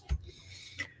network.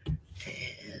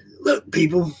 And look,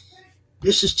 people,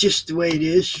 this is just the way it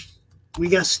is. We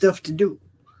got stuff to do.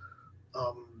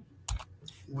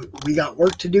 We got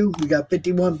work to do. We got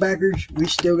 51 backers. We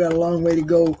still got a long way to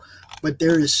go, but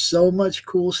there is so much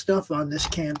cool stuff on this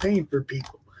campaign for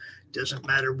people. Doesn't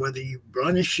matter whether you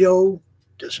run a show,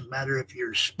 Doesn't matter if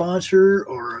you're a sponsor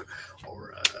or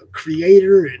a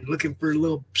creator and looking for a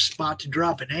little spot to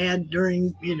drop an ad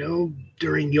during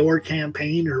your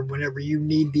campaign or whenever you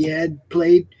need the ad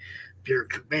played. If you're a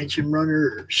convention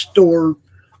runner or store,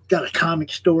 got a comic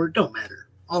store, don't matter.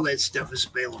 All that stuff is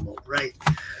available, right?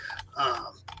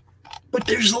 But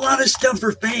there's a lot of stuff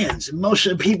for fans, and most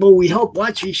of the people we hope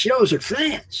watch these shows are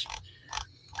fans.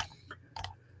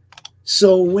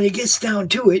 So when it gets down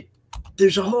to it,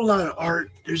 there's a whole lot of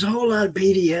art. There's a whole lot of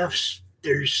PDFs.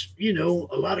 There's, a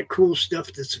lot of cool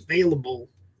stuff that's available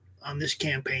on this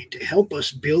campaign to help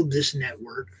us build this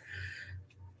network,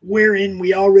 wherein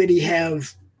we already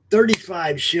have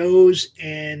 35 shows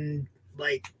and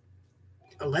like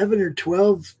 11 or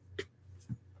 12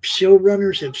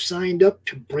 showrunners have signed up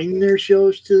to bring their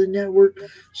shows to the network.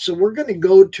 So we're going to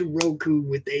go to Roku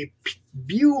with a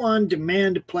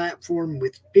view-on-demand platform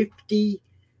with 50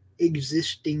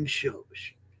 existing shows.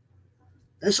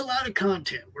 That's a lot of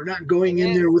content. We're not going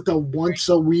in there with a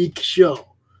once-a-week show.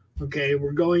 Okay,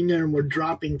 we're going there and we're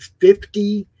dropping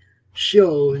 50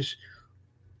 shows,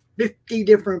 50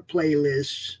 different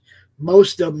playlists.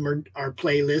 Most of them are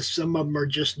playlists. Some of them are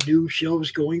just new shows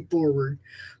going forward.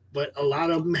 But a lot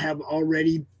of them have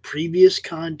already previous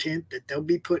content that they'll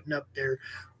be putting up there.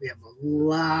 We have a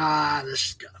lot of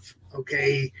stuff,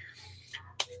 okay?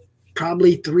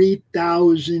 Probably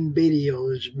 3,000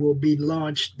 videos will be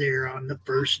launched there on the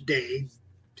first day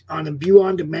on a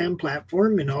view-on-demand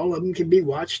platform, and all of them can be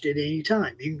watched at any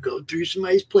time. You can go through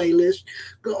somebody's playlist,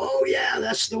 go, oh, yeah,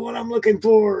 that's the one I'm looking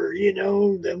for,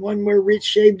 the one where Rich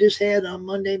shaved his head on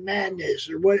Monday Madness,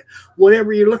 or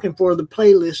whatever you're looking for, the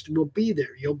playlist will be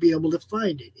there. You'll be able to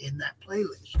find it in that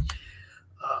playlist.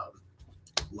 A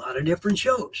lot of different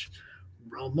shows.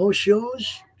 Romo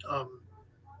shows,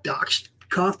 Doc's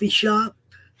Coffee Shop,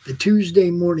 the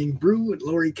Tuesday Morning Brew with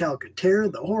Laurie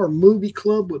Calcaterra, the Horror Movie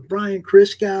Club with Brian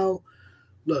Christgau.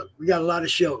 Look, we got a lot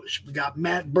of shows. We got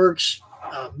Matt Burke's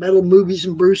Metal Movies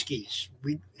and Brewskis,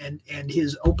 and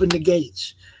his Open the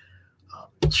Gates.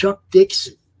 Chuck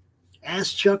Dixon,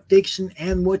 Ask Chuck Dixon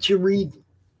and What You Reading.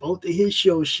 Both of his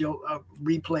shows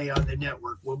replay on the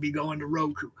network. We'll be going to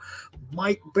Roku.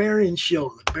 Mike Barron's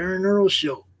show, the Baron Earls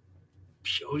Show,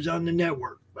 shows on the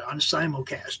network, but on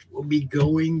simulcast. We'll be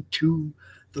going to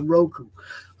the Roku.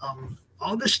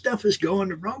 All this stuff is going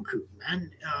to Roku, man.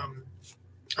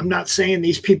 I'm not saying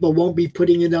these people won't be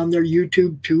putting it on their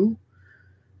YouTube too,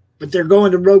 but they're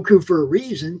going to Roku for a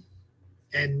reason.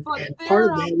 And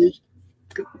part of that is,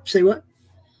 say what?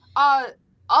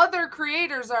 Other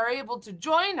creators are able to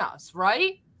join us,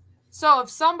 right? So if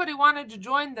somebody wanted to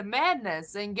join the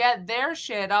madness and get their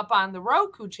shit up on the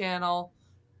Roku channel,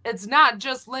 it's not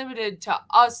just limited to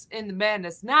us in the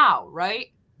madness now, right?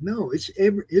 No, it's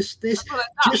this.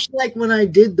 Just like when I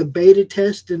did the beta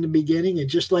test in the beginning, and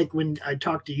just like when I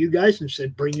talked to you guys and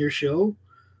said, bring your show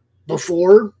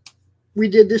before we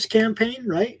did this campaign,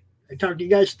 right? I talked to you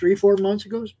guys 3-4 months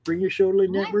ago, bring your show to the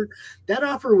network. That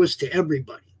offer was to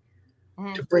everybody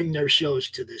to bring their shows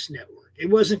to this network. It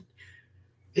wasn't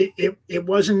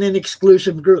an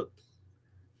exclusive group.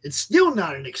 It's still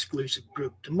not an exclusive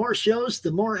group. The more shows,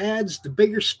 the more ads, the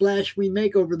bigger splash we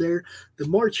make over there, the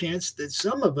more chance that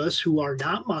some of us who are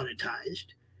not monetized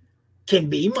can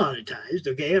be monetized.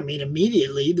 Okay. I mean,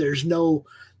 immediately there's no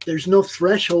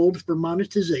threshold for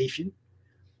monetization.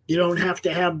 You don't have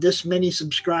to have this many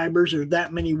subscribers or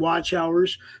that many watch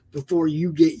hours before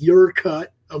you get your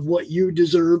cut of what you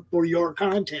deserve for your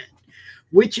content,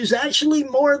 which is actually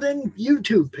more than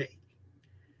YouTube pays.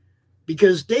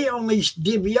 Because they only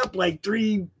divvy up like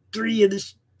three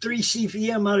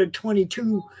CFM out of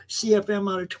 22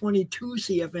 CFM out of 22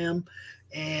 CFM,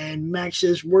 and Max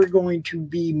says we're going to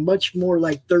be much more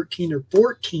like 13 or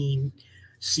 14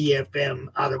 CFM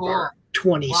out of our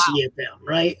 20 CFM,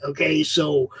 right? Okay,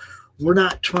 so we're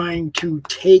not trying to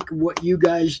take what you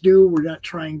guys do. We're not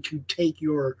trying to take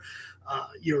your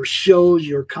shows,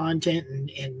 your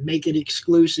content, and make it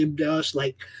exclusive to us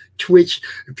like Twitch.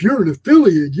 If you're an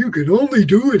affiliate, you can only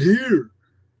do it here.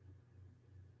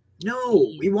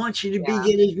 No, we want you to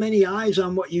get as many eyes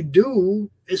on what you do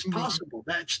as possible.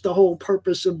 That's the whole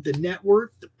purpose of the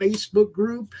network, the Facebook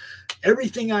group.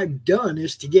 Everything I've done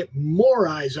is to get more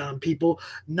eyes on people,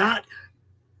 not,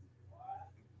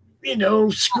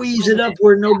 squeeze it up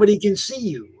where nobody can see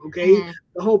you, okay?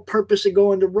 The whole purpose of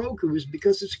going to Roku is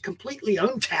because it's a completely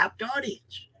untapped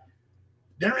audience.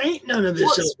 There ain't none of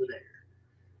this over there.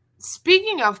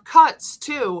 Speaking of cuts,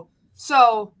 too,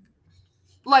 so,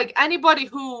 like, anybody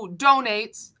who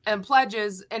donates and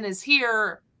pledges and is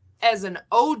here as an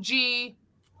OG,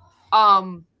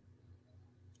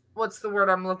 what's the word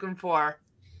I'm looking for?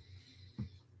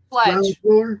 ground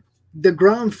floor, the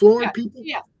ground floor people.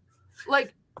 Yeah,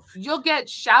 like you'll get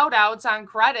shout outs on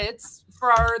credits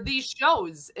for these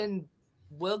shows, and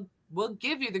we'll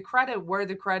give you the credit where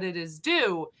the credit is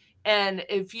due. And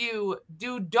if you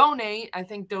do donate, I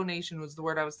think donation was the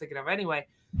word I was thinking of anyway,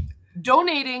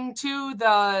 donating to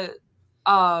the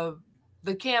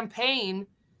campaign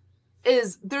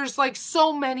is, there's like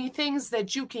so many things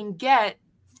that you can get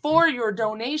for your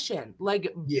donation.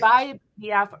 Like buy a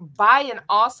PDF, buy an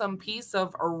awesome piece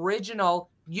of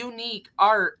original, unique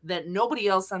art that nobody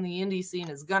else on the indie scene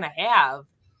is gonna have.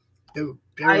 Dude,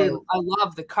 I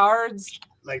love the cards.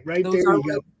 Like right there, you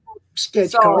got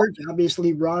sketch cards.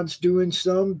 Obviously, Ron's doing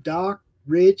some. Doc,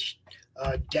 Rich,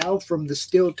 Dow from the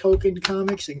Still Token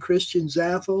Comics, and Christian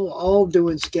Zaffel, all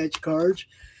doing sketch cards.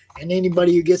 And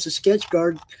anybody who gets a sketch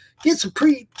card gets a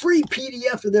free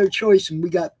PDF of their choice. And we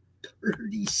got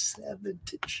 37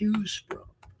 to choose from,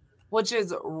 which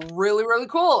is really, really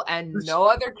cool. And no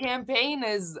other campaign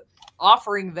is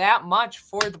offering that much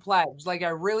for the pledge. Like, I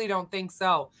really don't think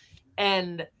so.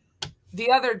 And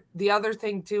the other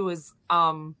thing too is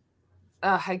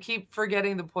I keep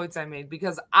forgetting the points I made,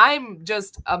 because I'm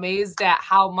just amazed at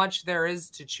how much there is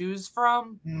to choose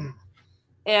from.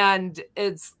 And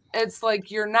it's like,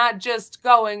 you're not just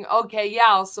going, okay, yeah,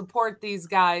 I'll support these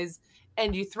guys,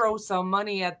 and you throw some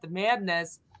money at the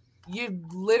madness. You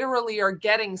literally are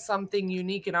getting something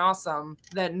unique and awesome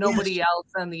that nobody else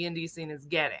on the indie scene is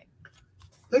getting.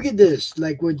 Look at this,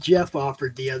 like what Jeff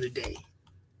offered the other day.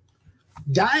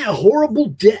 Die a horrible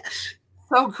death.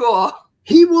 So cool.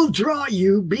 He will draw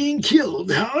you being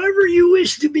killed however you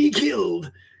wish to be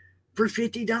killed for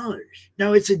 $50.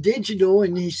 Now, it's a digital,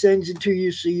 and he sends it to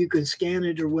you so you can scan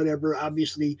it or whatever,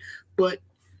 obviously. But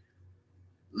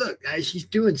look, guys, he's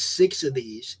doing 6 of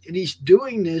these, and he's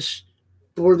doing this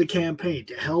for the campaign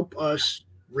to help us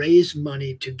raise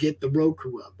money to get the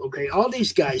Roku up. Okay, all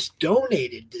these guys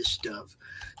donated this stuff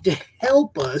to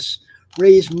help us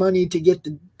raise money to get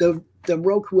the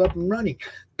Roku up and running.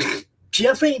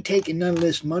 Jeff ain't taking none of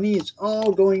this money. It's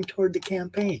all going toward the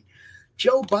campaign.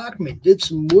 Joe Bachman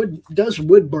does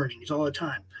wood burnings all the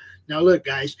time. Now, look,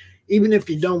 guys, even if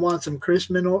you don't want some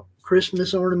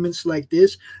Christmas ornaments like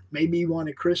this, maybe you want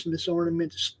a Christmas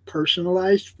ornament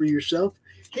personalized for yourself,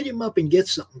 hit him up and get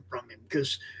something from him,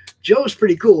 because Joe's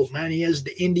pretty cool, man. He has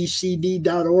the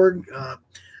indiecd.org,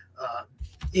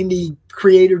 indie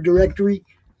creator directory.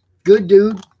 Good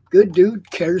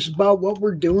dude, cares about what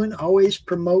we're doing, always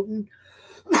promoting.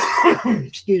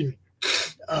 Excuse me.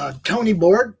 Tony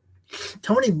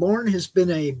Bourne has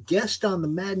been a guest on the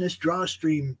Madness Draw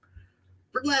Stream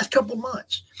for the last couple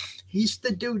months. He's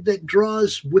the dude that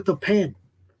draws with a pen.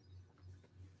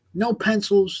 No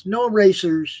pencils, no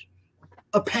erasers,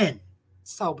 a pen.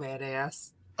 So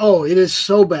badass. Oh, it is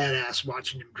so badass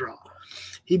watching him draw.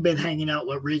 He'd been hanging out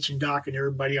with Rich and Doc and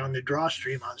everybody on the draw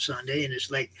stream on Sunday, and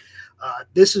it's like,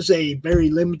 this is a very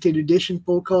limited edition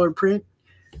full color print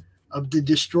of the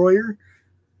Destroyer,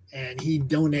 and he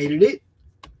donated it.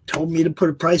 Told me to put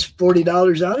a price of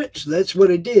 $40 on it, so that's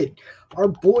what I did. Our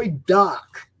boy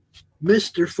Doc,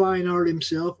 Mr. Fine Art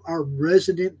himself, our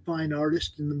resident fine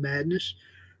artist in the Madness,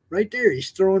 right there.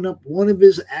 He's throwing up one of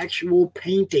his actual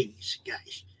paintings,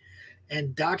 guys.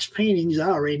 And Doc's paintings, I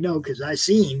already know because I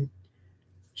seen,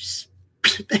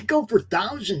 they go for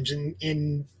thousands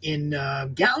in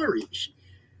galleries.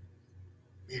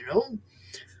 You know,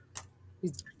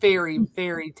 he's very,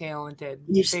 very talented.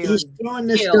 He's throwing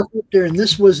this stuff up there, and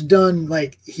this was done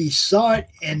like he saw it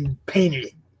and painted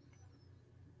it.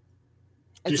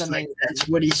 It's just amazing. like that's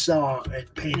what he saw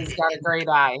and painted. He's got a great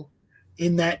eye.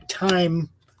 In that time,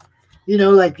 you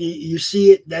know, like you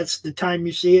see it, that's the time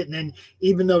you see it, and then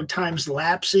even though time's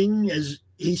lapsing, as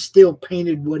he still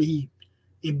painted what he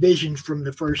envisioned from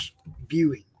the first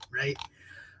viewing, right?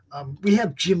 We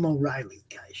have Jim O'Reilly,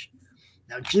 guys.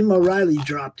 Now, Jim O'Reilly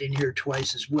dropped in here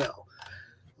twice as well.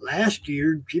 Last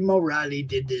year, Jim O'Reilly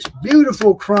did this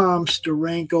beautiful Crom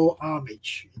Steranko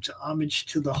homage. It's an homage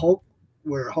to the Hulk,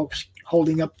 where Hulk's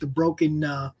holding up the broken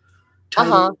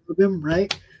title of him,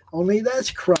 right? Only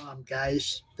that's Crom,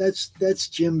 guys. That's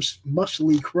Jim's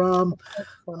muscly Crom.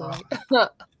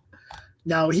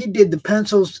 Now, he did the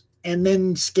pencils and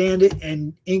then scanned it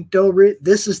and inked over it.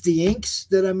 This is the inks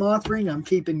that I'm offering. I'm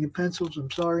keeping the pencils.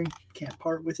 I'm sorry. Can't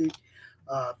part with it.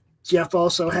 Jeff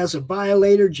also has a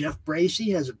Violator. Jeff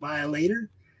Bracey has a Violator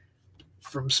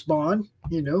from Spawn.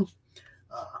 You know,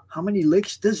 how many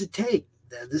licks does it take?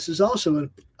 This is also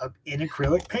an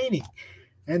acrylic painting.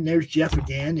 And there's Jeff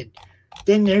again. And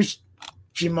then there's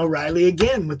Jim O'Reilly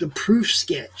again with the proof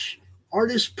sketch.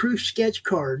 Artist proof sketch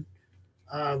card.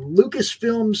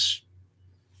 Lucasfilms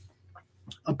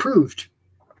approved.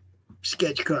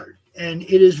 sketch card. And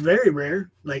it is very rare,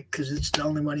 like, because it's the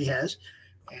only one he has.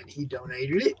 And he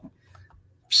donated it.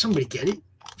 Somebody get it.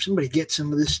 Somebody get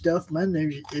some of this stuff, man.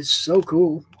 It's so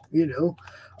cool, you know.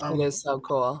 It is so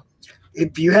cool.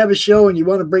 If you have a show and you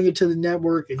want to bring it to the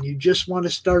network and you just want to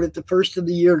start at the first of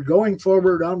the year going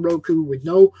forward on Roku with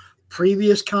no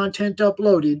previous content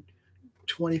uploaded,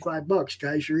 $25,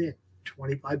 guys, you're in.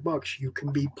 $25, you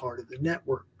can be part of the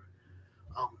network.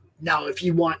 Now, if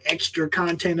you want extra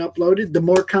content uploaded, the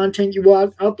more content you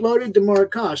want uploaded, the more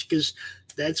it costs, because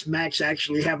that's Max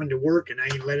actually having to work, and I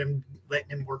ain't letting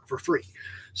him work for free.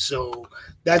 So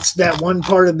that's that one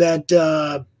part of that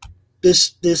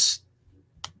this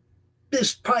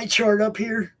pie chart up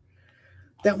here,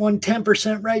 that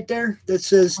 10% right there that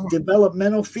says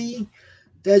developmental fee.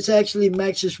 That's actually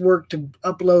Max's work to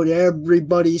upload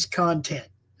everybody's content,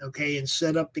 okay, and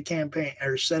set up the campaign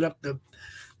or set up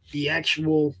the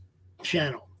actual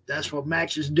channel. That's what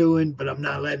Max is doing, but I'm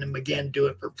not letting him again do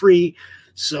it for free.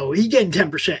 So he's getting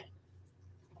 10%,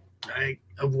 right,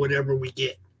 of whatever we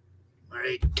get. All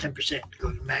right, 10%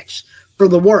 go to Max for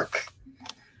the work.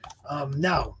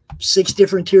 Now, 6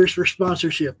 different tiers for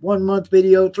sponsorship: 1 month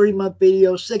video, 3 month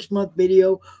video, 6 month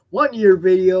video, 1 year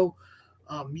video.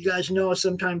 You guys know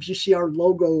sometimes you see our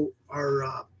logo,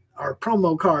 our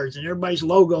promo cards, and everybody's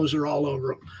logos are all over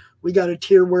them. We got a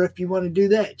tier where if you want to do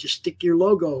that, just stick your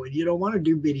logo, and you don't want to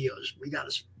do videos,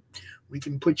 we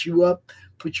can put you up,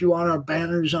 put you on our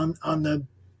banners on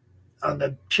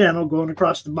the channel going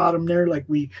across the bottom there, like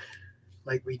we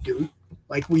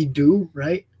do,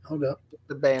 right? Hold up.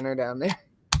 The banner down there.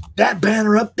 That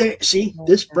banner up there. See,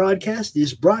 this broadcast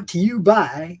is brought to you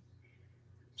by.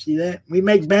 See that? We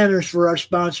make banners for our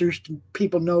sponsors to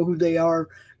people know who they are,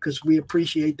 because we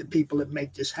appreciate the people that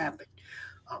make this happen.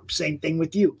 Same thing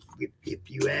with you. If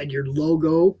you add your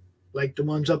logo, like the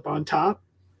ones up on top,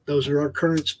 those are our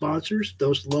current sponsors.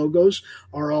 Those logos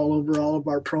are all over all of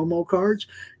our promo cards.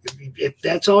 If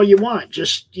that's all you want,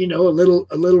 just, you know, a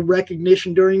little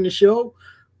recognition during the show,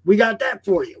 we got that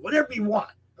for you. Whatever you want,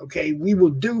 okay, we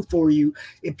will do for you.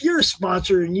 If you're a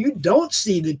sponsor and you don't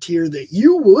see the tier that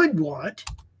you would want,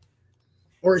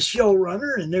 or a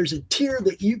showrunner, and there's a tier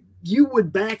that you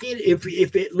would back it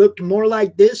if it looked more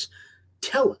like this,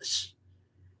 tell us.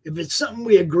 If it's something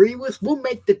we agree with, we'll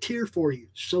make the tier for you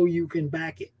so you can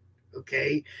back it,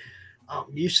 okay?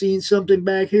 You seen something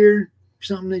back here,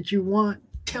 something that you want,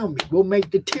 tell me. We'll make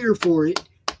the tier for it,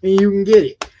 and you can get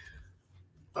it.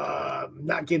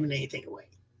 Not giving anything away,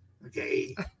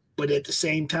 okay? But at the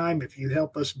same time, if you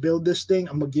help us build this thing,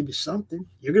 I'm going to give you something.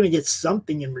 You're going to get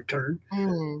something in return.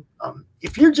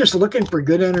 If you're just looking for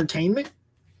good entertainment,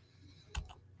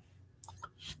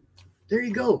 there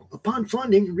you go. Upon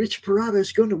funding, Rich Perotta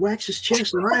is going to wax his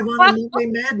chest live on the Midway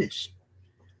Madness.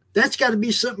 That's got to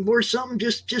be something worth something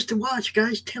just to watch,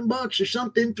 guys. $10 or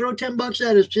something. Throw $10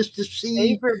 at us just to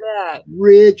see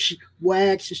Rich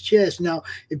wax his chest. Now,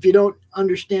 if you don't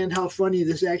understand how funny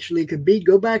this actually could be,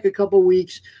 go back a couple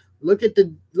weeks. Look at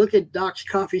Doc's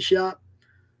Coffee Shop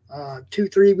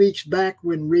 2-3 weeks back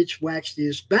when Rich waxed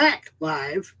his back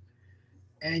live,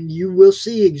 and you will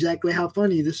see exactly how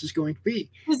funny this is going to be.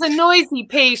 He's a noisy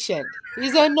patient.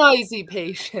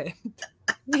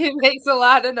 He makes a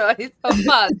lot of noise. A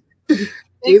fuss.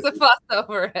 Makes a fuss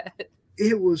over it.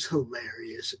 It was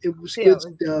hilarious. It was good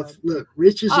stuff. Good. Look,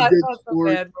 Rich is a good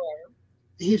sport.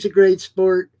 He's a great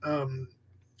sport.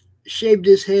 Shaved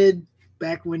his head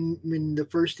back when the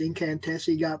first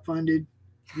Incantessi got funded.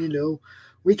 You know,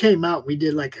 we came out, we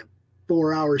did like a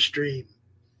 4-hour stream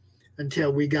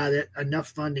until we got enough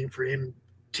funding for him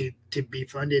to be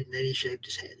funded, and then he shaved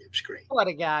his head. It was great. What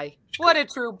a guy. What a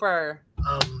trooper.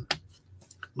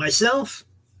 Myself,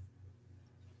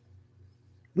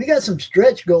 we got some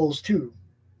stretch goals too.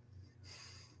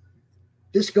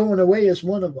 This going away is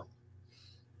one of them.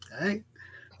 All right.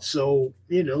 So,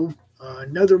 you know,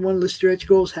 another one of the stretch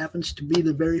goals happens to be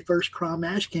the very first Crom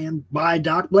Ash Can by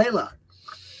Doc Blalock.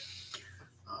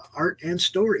 Art and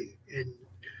story. And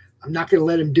I'm not going to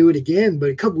let him do it again, but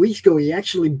a couple weeks ago, he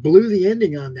actually blew the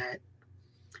ending on that.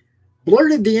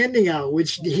 Blurted the ending out,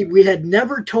 which we had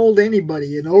never told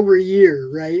anybody in over a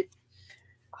year, right?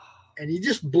 And he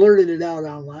just blurted it out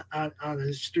on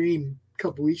a stream a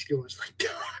couple weeks ago. It's like,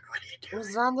 Doc, what are you doing?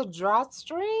 Was it on the Drought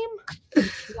stream? Did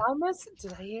I miss it?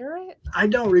 Did I hear it? I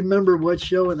don't remember what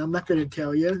show, and I'm not going to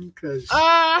tell you because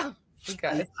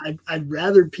okay. I'd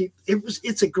rather people.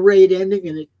 It's a great ending,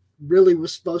 and it really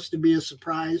was supposed to be a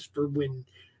surprise for when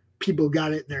people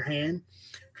got it in their hand,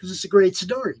 because it's a great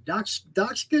story. Doc's a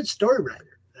good story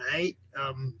writer, right?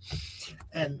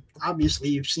 And obviously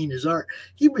you've seen his art.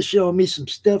 He was showing me some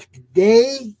stuff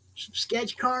today, some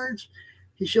sketch cards.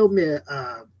 He showed me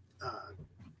a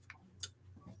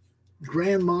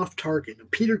Grand Moff Tarkin, a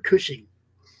Peter Cushing.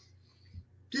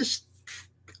 Just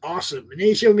awesome. And then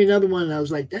he showed me another one, and I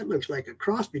was like, that looks like a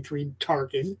cross between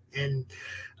Tarkin and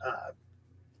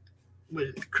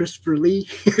Christopher Lee.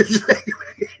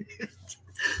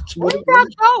 Where did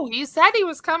that go? You said he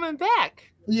was coming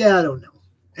back. Yeah, I don't know.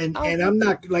 And I'm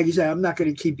not, like you said, I'm not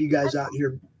going to keep you guys out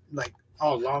here like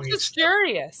all long. Just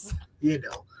curious. You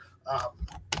know.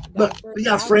 But we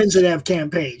got friends that have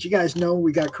campaigns. You guys know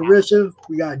we got Carissa,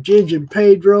 we got Ginge and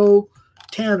Pedro,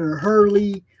 Tanner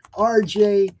Hurley,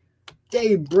 RJ,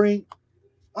 Dave Brink,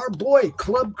 our boy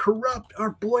Club Corrupt, our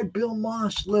boy Bill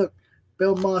Moss. Look,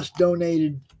 Bill Moss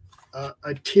donated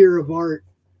a tier of art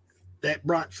that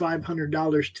brought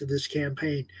 $500 to this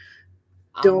campaign.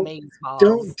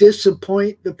 Don't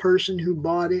disappoint the person who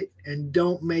bought it, and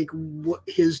don't make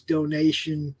his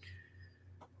donation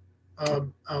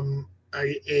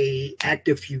a act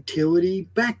of futility.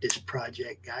 Back this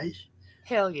project, guys.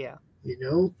 Hell yeah. You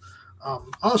know.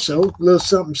 Also, a little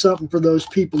something for those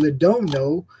people that don't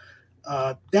know.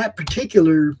 That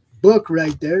particular book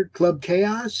right there, Club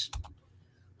Chaos.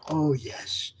 Oh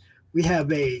yes, we have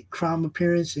a crime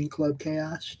appearance in Club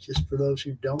Chaos. Just for those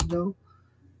who don't know.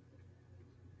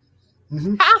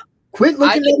 Quit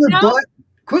looking at her butt.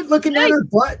 Quit looking at her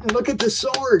butt and look at the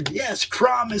sword. Yes,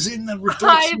 Crom is in the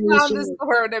reflection. I found the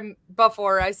sword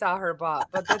before I saw her butt,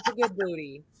 but that's a good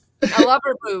booty. I love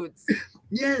her boots.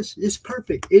 Yes, it's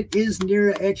perfect. It is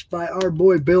Nira X by our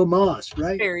boy Bill Moss,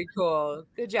 right? Very cool.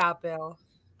 Good job, Bill.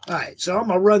 All right, so I'm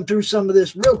going to run through some of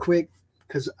this real quick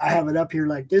because I have it up here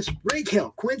like this.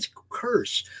 Raquel, Quinn's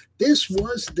Curse. This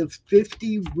was the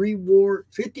 50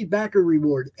 backer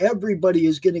reward. Everybody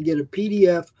is going to get a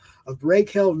PDF of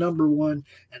Raquel #1,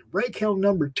 and Raquel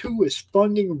 #2 is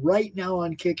funding right now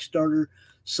on Kickstarter.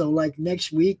 So like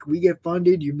next week we get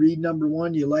funded, you read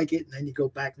 #1, you like it, and then you go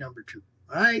back #2.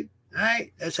 All right,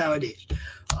 that's how it is.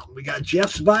 We got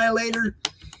Jeff's Violator,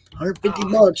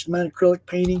 $150, man, acrylic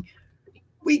painting.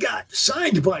 We got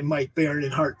signed by Mike Barron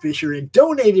and Hart Fisher and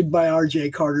donated by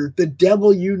R.J. Carter, The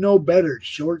Devil You Know Better,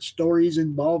 short stories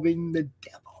involving the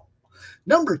devil.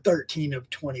 Number 13 of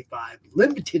 25,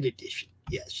 limited edition.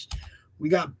 Yes. We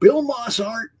got Bill Moss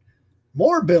art,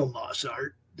 more Bill Moss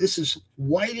art. This is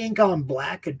white ink on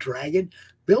black, a dragon.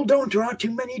 Bill don't draw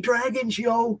too many dragons,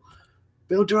 yo.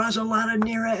 Bill draws a lot of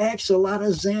Nira X, a lot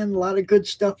of Zen, a lot of good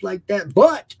stuff like that,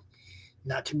 but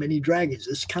not too many dragons.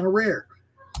 This is kind of rare.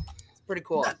 Pretty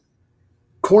cool.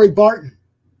 Corey Barton,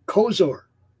 Kozor,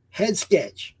 Head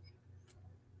Sketch.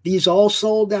 These all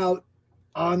sold out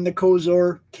on the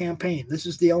Kozor campaign. This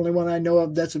is the only one I know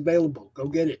of that's available. Go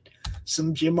get it.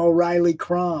 Some Jim O'Reilly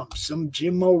Crom, some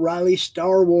Jim O'Reilly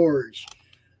Star Wars.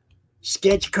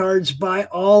 Sketch cards by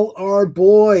all our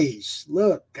boys.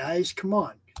 Look, guys, come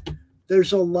on.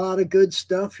 There's a lot of good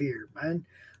stuff here, man.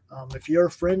 If you're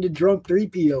a friend of Drunk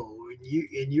 3PO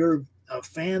and you're a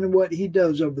fan of what he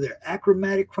does over there.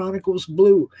 Achromatic Chronicles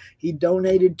Blue. He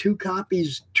donated 2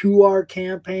 copies to our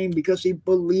campaign because he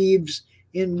believes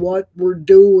in what we're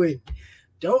doing.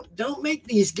 Don't make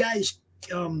these guys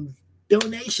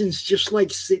donations just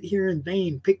like sit here in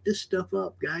vain. Pick this stuff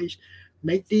up, guys.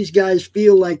 Make these guys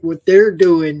feel like what they're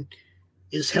doing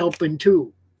is helping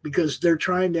too, because they're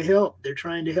trying to help. They're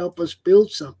trying to help us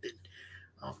build something.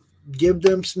 Give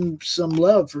them some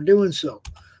love for doing so.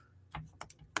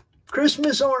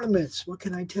 Christmas ornaments. What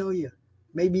can I tell you?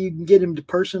 Maybe you can get him to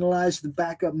personalize the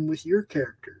back of them with your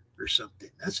character or something.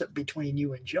 That's up between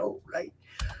you and Joe, right?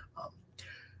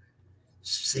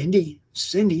 Cindy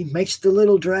makes the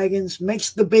little dragons,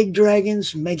 makes the big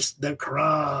dragons, makes the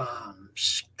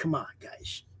crumbs. Come on,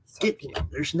 guys.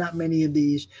 There's not many of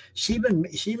these. She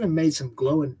even made some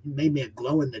made me a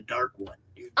glow in the dark one,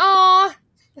 dude. Aw.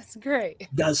 That's great.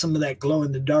 Got some of that glow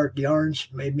in the dark yarns.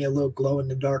 Made me a little glow in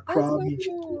the dark crumb.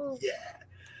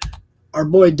 Yeah. Our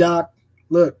boy Doc,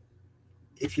 look,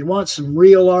 if you want some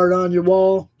real art on your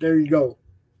wall, there you go.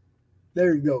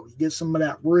 There you go. You get some of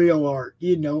that real art,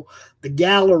 you know, the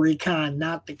gallery kind,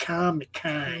 not the comic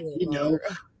kind, you know.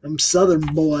 Them Southern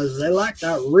boys, they like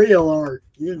that real art,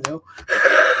 you know.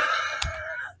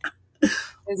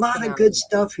 A lot of good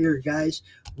stuff here, guys.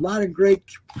 A lot of great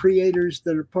creators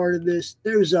that are part of this.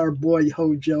 There's our boy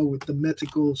Hojo with the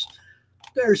Mythicals.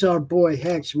 There's our boy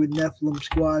Hex with Nephilim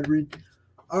Squadron.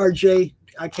 RJ,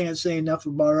 I can't say enough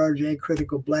about RJ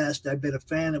Critical Blast. I've been a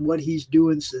fan of what he's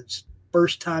doing since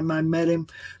first time I met him.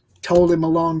 Told him a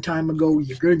long time ago,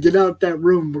 you're going to get out that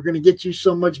room. We're going to get you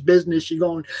so much business. You're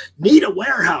going to need a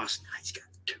warehouse. Now he's got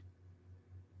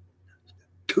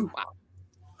 2. Wow.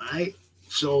 All right.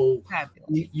 So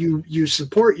you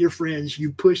support your friends,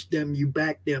 you push them, you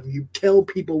back them, you tell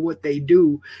people what they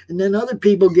do, and then other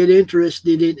people get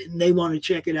interested in it and they want to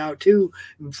check it out too.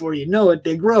 And before you know it,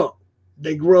 they grow.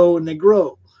 They grow and they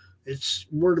grow. It's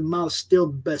word of mouth, still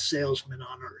the best salesman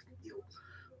on earth.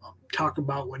 Talk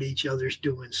about what each other's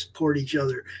doing, support each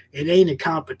other. It ain't a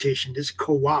competition, it's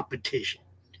co-opetition.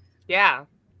 Yeah.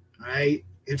 Right?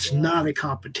 It's not a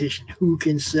competition. Who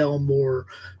can sell more?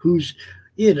 Who's,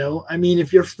 you know, I mean,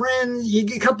 if you're friends, you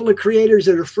get a couple of creators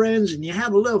that are friends and you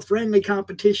have a little friendly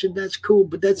competition, that's cool,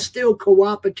 but that's still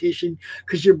co-opetition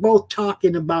because you're both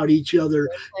talking about each other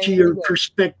to your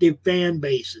prospective fan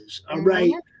bases. All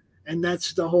right? And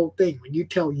that's the whole thing. When you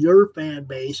tell your fan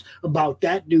base about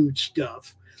that dude's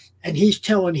stuff, and he's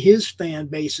telling his fan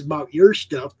base about your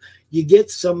stuff, you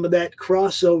get some of that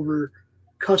crossover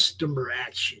customer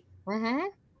action.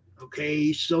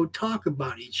 Okay, so talk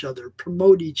about each other,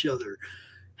 promote each other,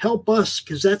 help us,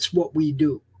 because that's what we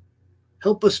do.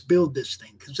 Help us build this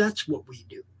thing, because that's what we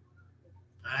do.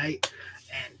 All right,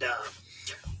 and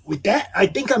with that, I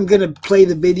think I'm going to play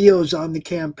the videos on the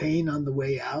campaign on the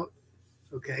way out.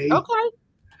 Okay.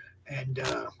 And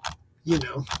you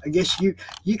know, I guess you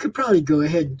could probably go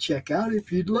ahead and check out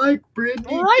if you'd like,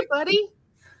 Brittany. All right, buddy.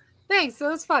 Thanks.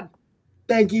 That was fun.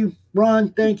 Thank you, Ron.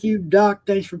 Thank you, Doc.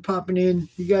 Thanks for popping in.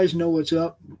 You guys know what's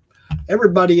up.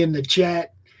 Everybody in the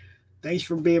chat, thanks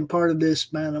for being part of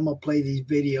this, man. I'm going to play these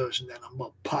videos and then I'm going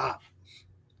to pop.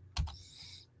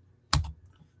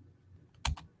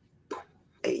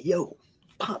 Hey, yo.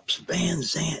 Pops Van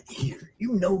Zant here.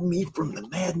 You know me from the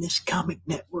Madness Comic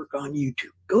Network on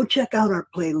YouTube. Go check out our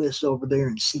playlist over there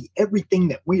and see everything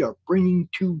that we are bringing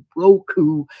to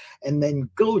Roku. And then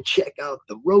go check out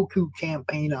the Roku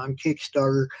campaign on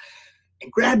Kickstarter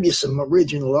and grab you some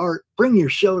original art. Bring your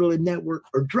show to the network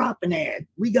or drop an ad.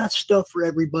 We got stuff for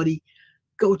everybody.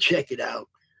 Go check it out.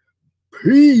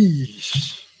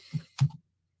 Peace.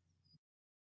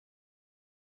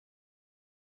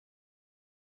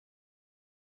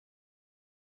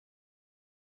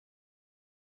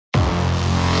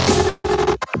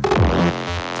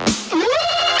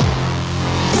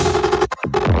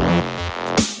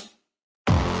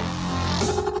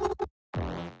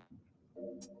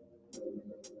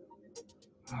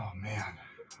 Oh man,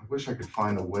 I wish I could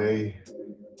find a way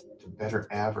to better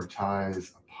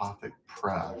advertise Apothic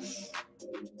Press.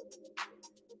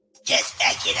 Just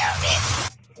back it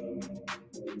already.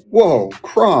 Whoa,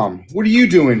 Crom, what are you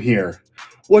doing here?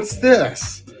 What's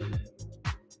this?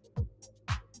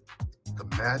 The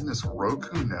Madness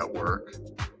ROKU Network.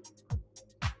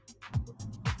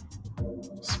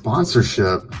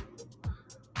 Sponsorship.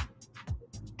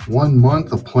 1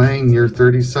 month of playing your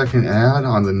 30-second ad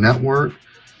on the network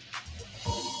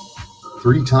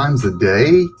 3 times a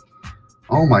day?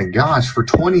 Oh my gosh, for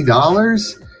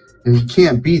 $20? And you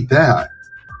can't beat that.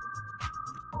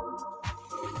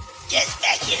 Just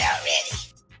back it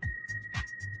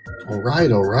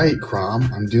already. All right,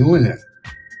 Crom, I'm doing it.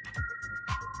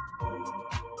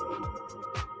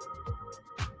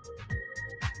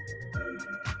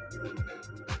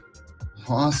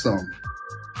 Awesome.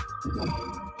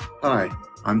 Hi,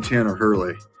 I'm Tanner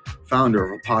Hurley,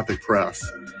 founder of Apothic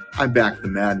Press. I back the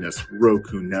Madness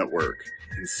ROKU Network,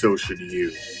 and so should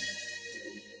you.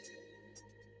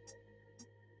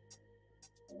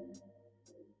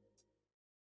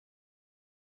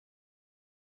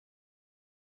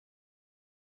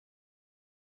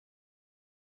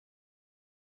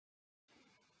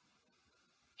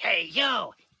 Hey,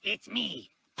 yo, it's me,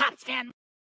 Pops Van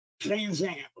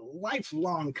Zant,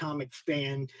 lifelong comic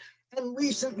fan and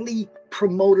recently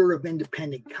promoter of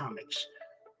independent comics.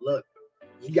 Look,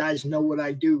 you guys know what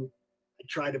I do. I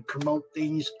try to promote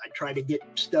things. I try to get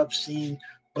stuff seen,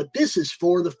 but this is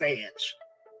for the fans.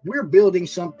 We're building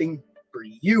something for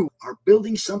you. Are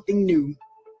building something new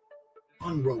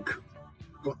on Roku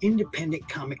for independent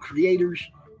comic creators,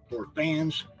 for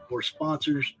fans, for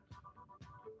sponsors.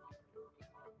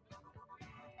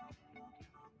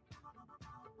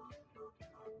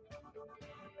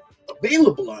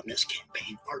 Available on this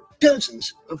campaign are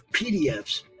dozens of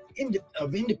PDFs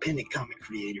of independent comic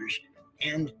creators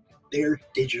and their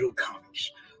digital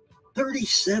comics.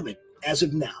 37 as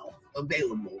of now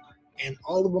available, and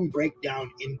all of them break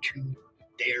down into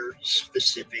their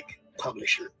specific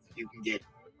publisher. You can get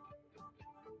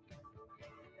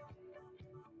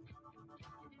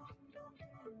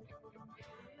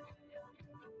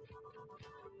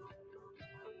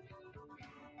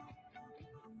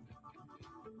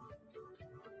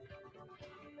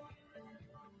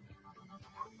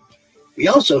We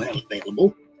also have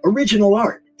available original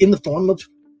art in the form of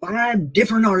 5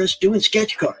 different artists doing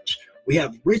sketch cards. We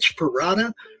have Rich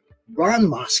Perotta, Ron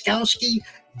Moscicki,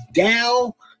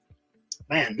 Dow.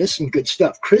 Man, this is some good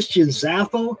stuff. Christian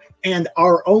Zaffo and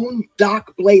our own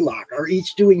Doc Blalock are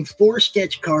each doing 4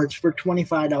 sketch cards for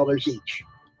 $25 each.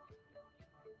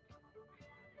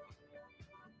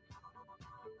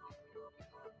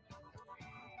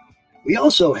 We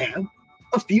also have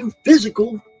a few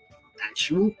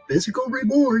actual physical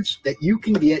rewards that you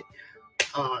can get.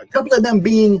 A couple of them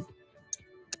being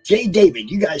J.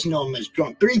 David. You guys know him as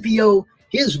Drunk 3PO.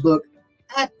 His book,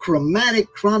 Achromatic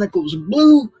Chronicles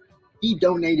Blue. He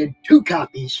donated 2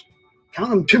 copies,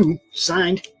 count them 2,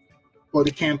 signed for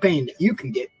the campaign that you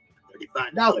can get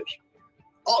 $35.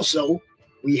 Also,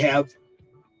 we have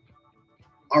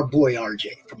our boy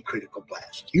RJ from Critical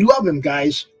Blast. You love him,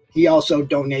 guys. He also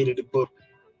donated a book,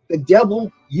 The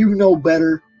Devil You Know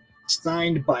Better,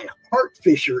 signed by Hart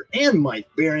Fisher and Mike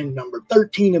Barron, number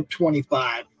 13 of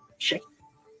 25. Check.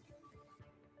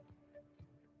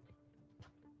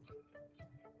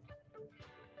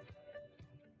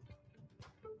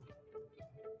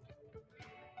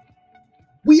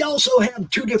 We also have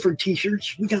 2 different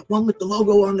t-shirts. We got one with the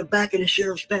logo on the back and the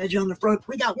sheriff's badge on the front.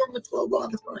 We got one with the logo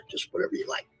on the front, just whatever you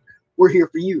like. We're here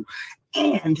for you.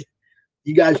 And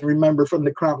you guys remember from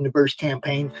the Crumb Diverse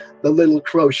campaign, the little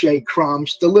crochet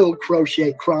crumbs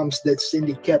that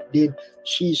Cindy Koepp did.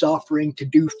 She's offering to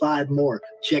do 5 more.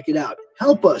 Check it out.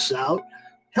 Help us out.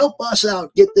 Help us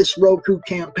out. Get this Roku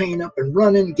campaign up and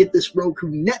running. Get this Roku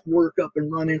network up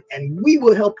and running. And we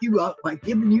will help you out by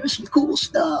giving you some cool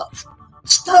stuff.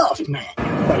 Stuff, man.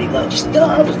 Everybody loves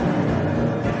stuff.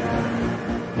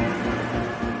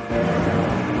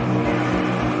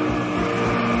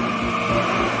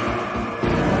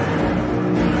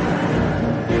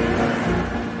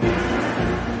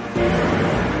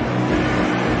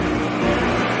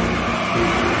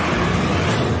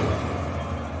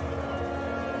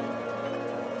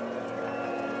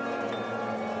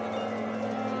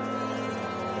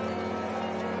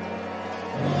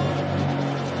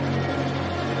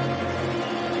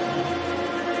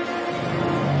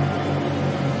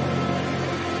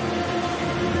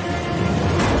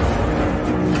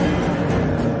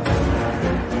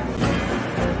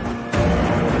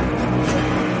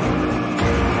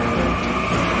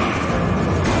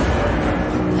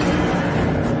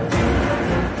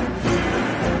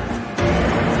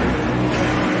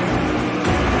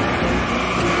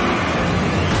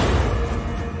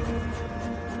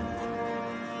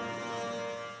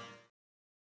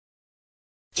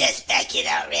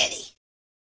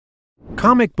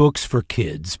 Comic Books for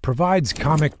Kids provides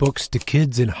comic books to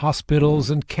kids in hospitals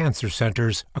and cancer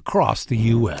centers across the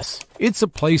U.S. It's a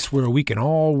place where we can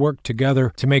all work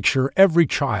together to make sure every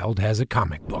child has a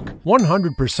comic book.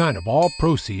 100% of all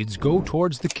proceeds go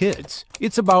towards the kids.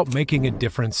 It's about making a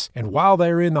difference, and while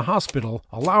they're in the hospital,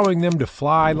 allowing them to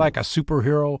fly like a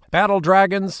superhero, battle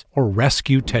dragons, or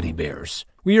rescue teddy bears.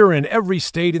 We are in every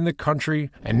state in the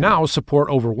country and now support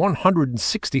over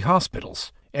 160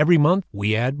 hospitals. Every month,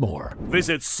 we add more.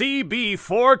 Visit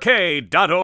cb4k.org.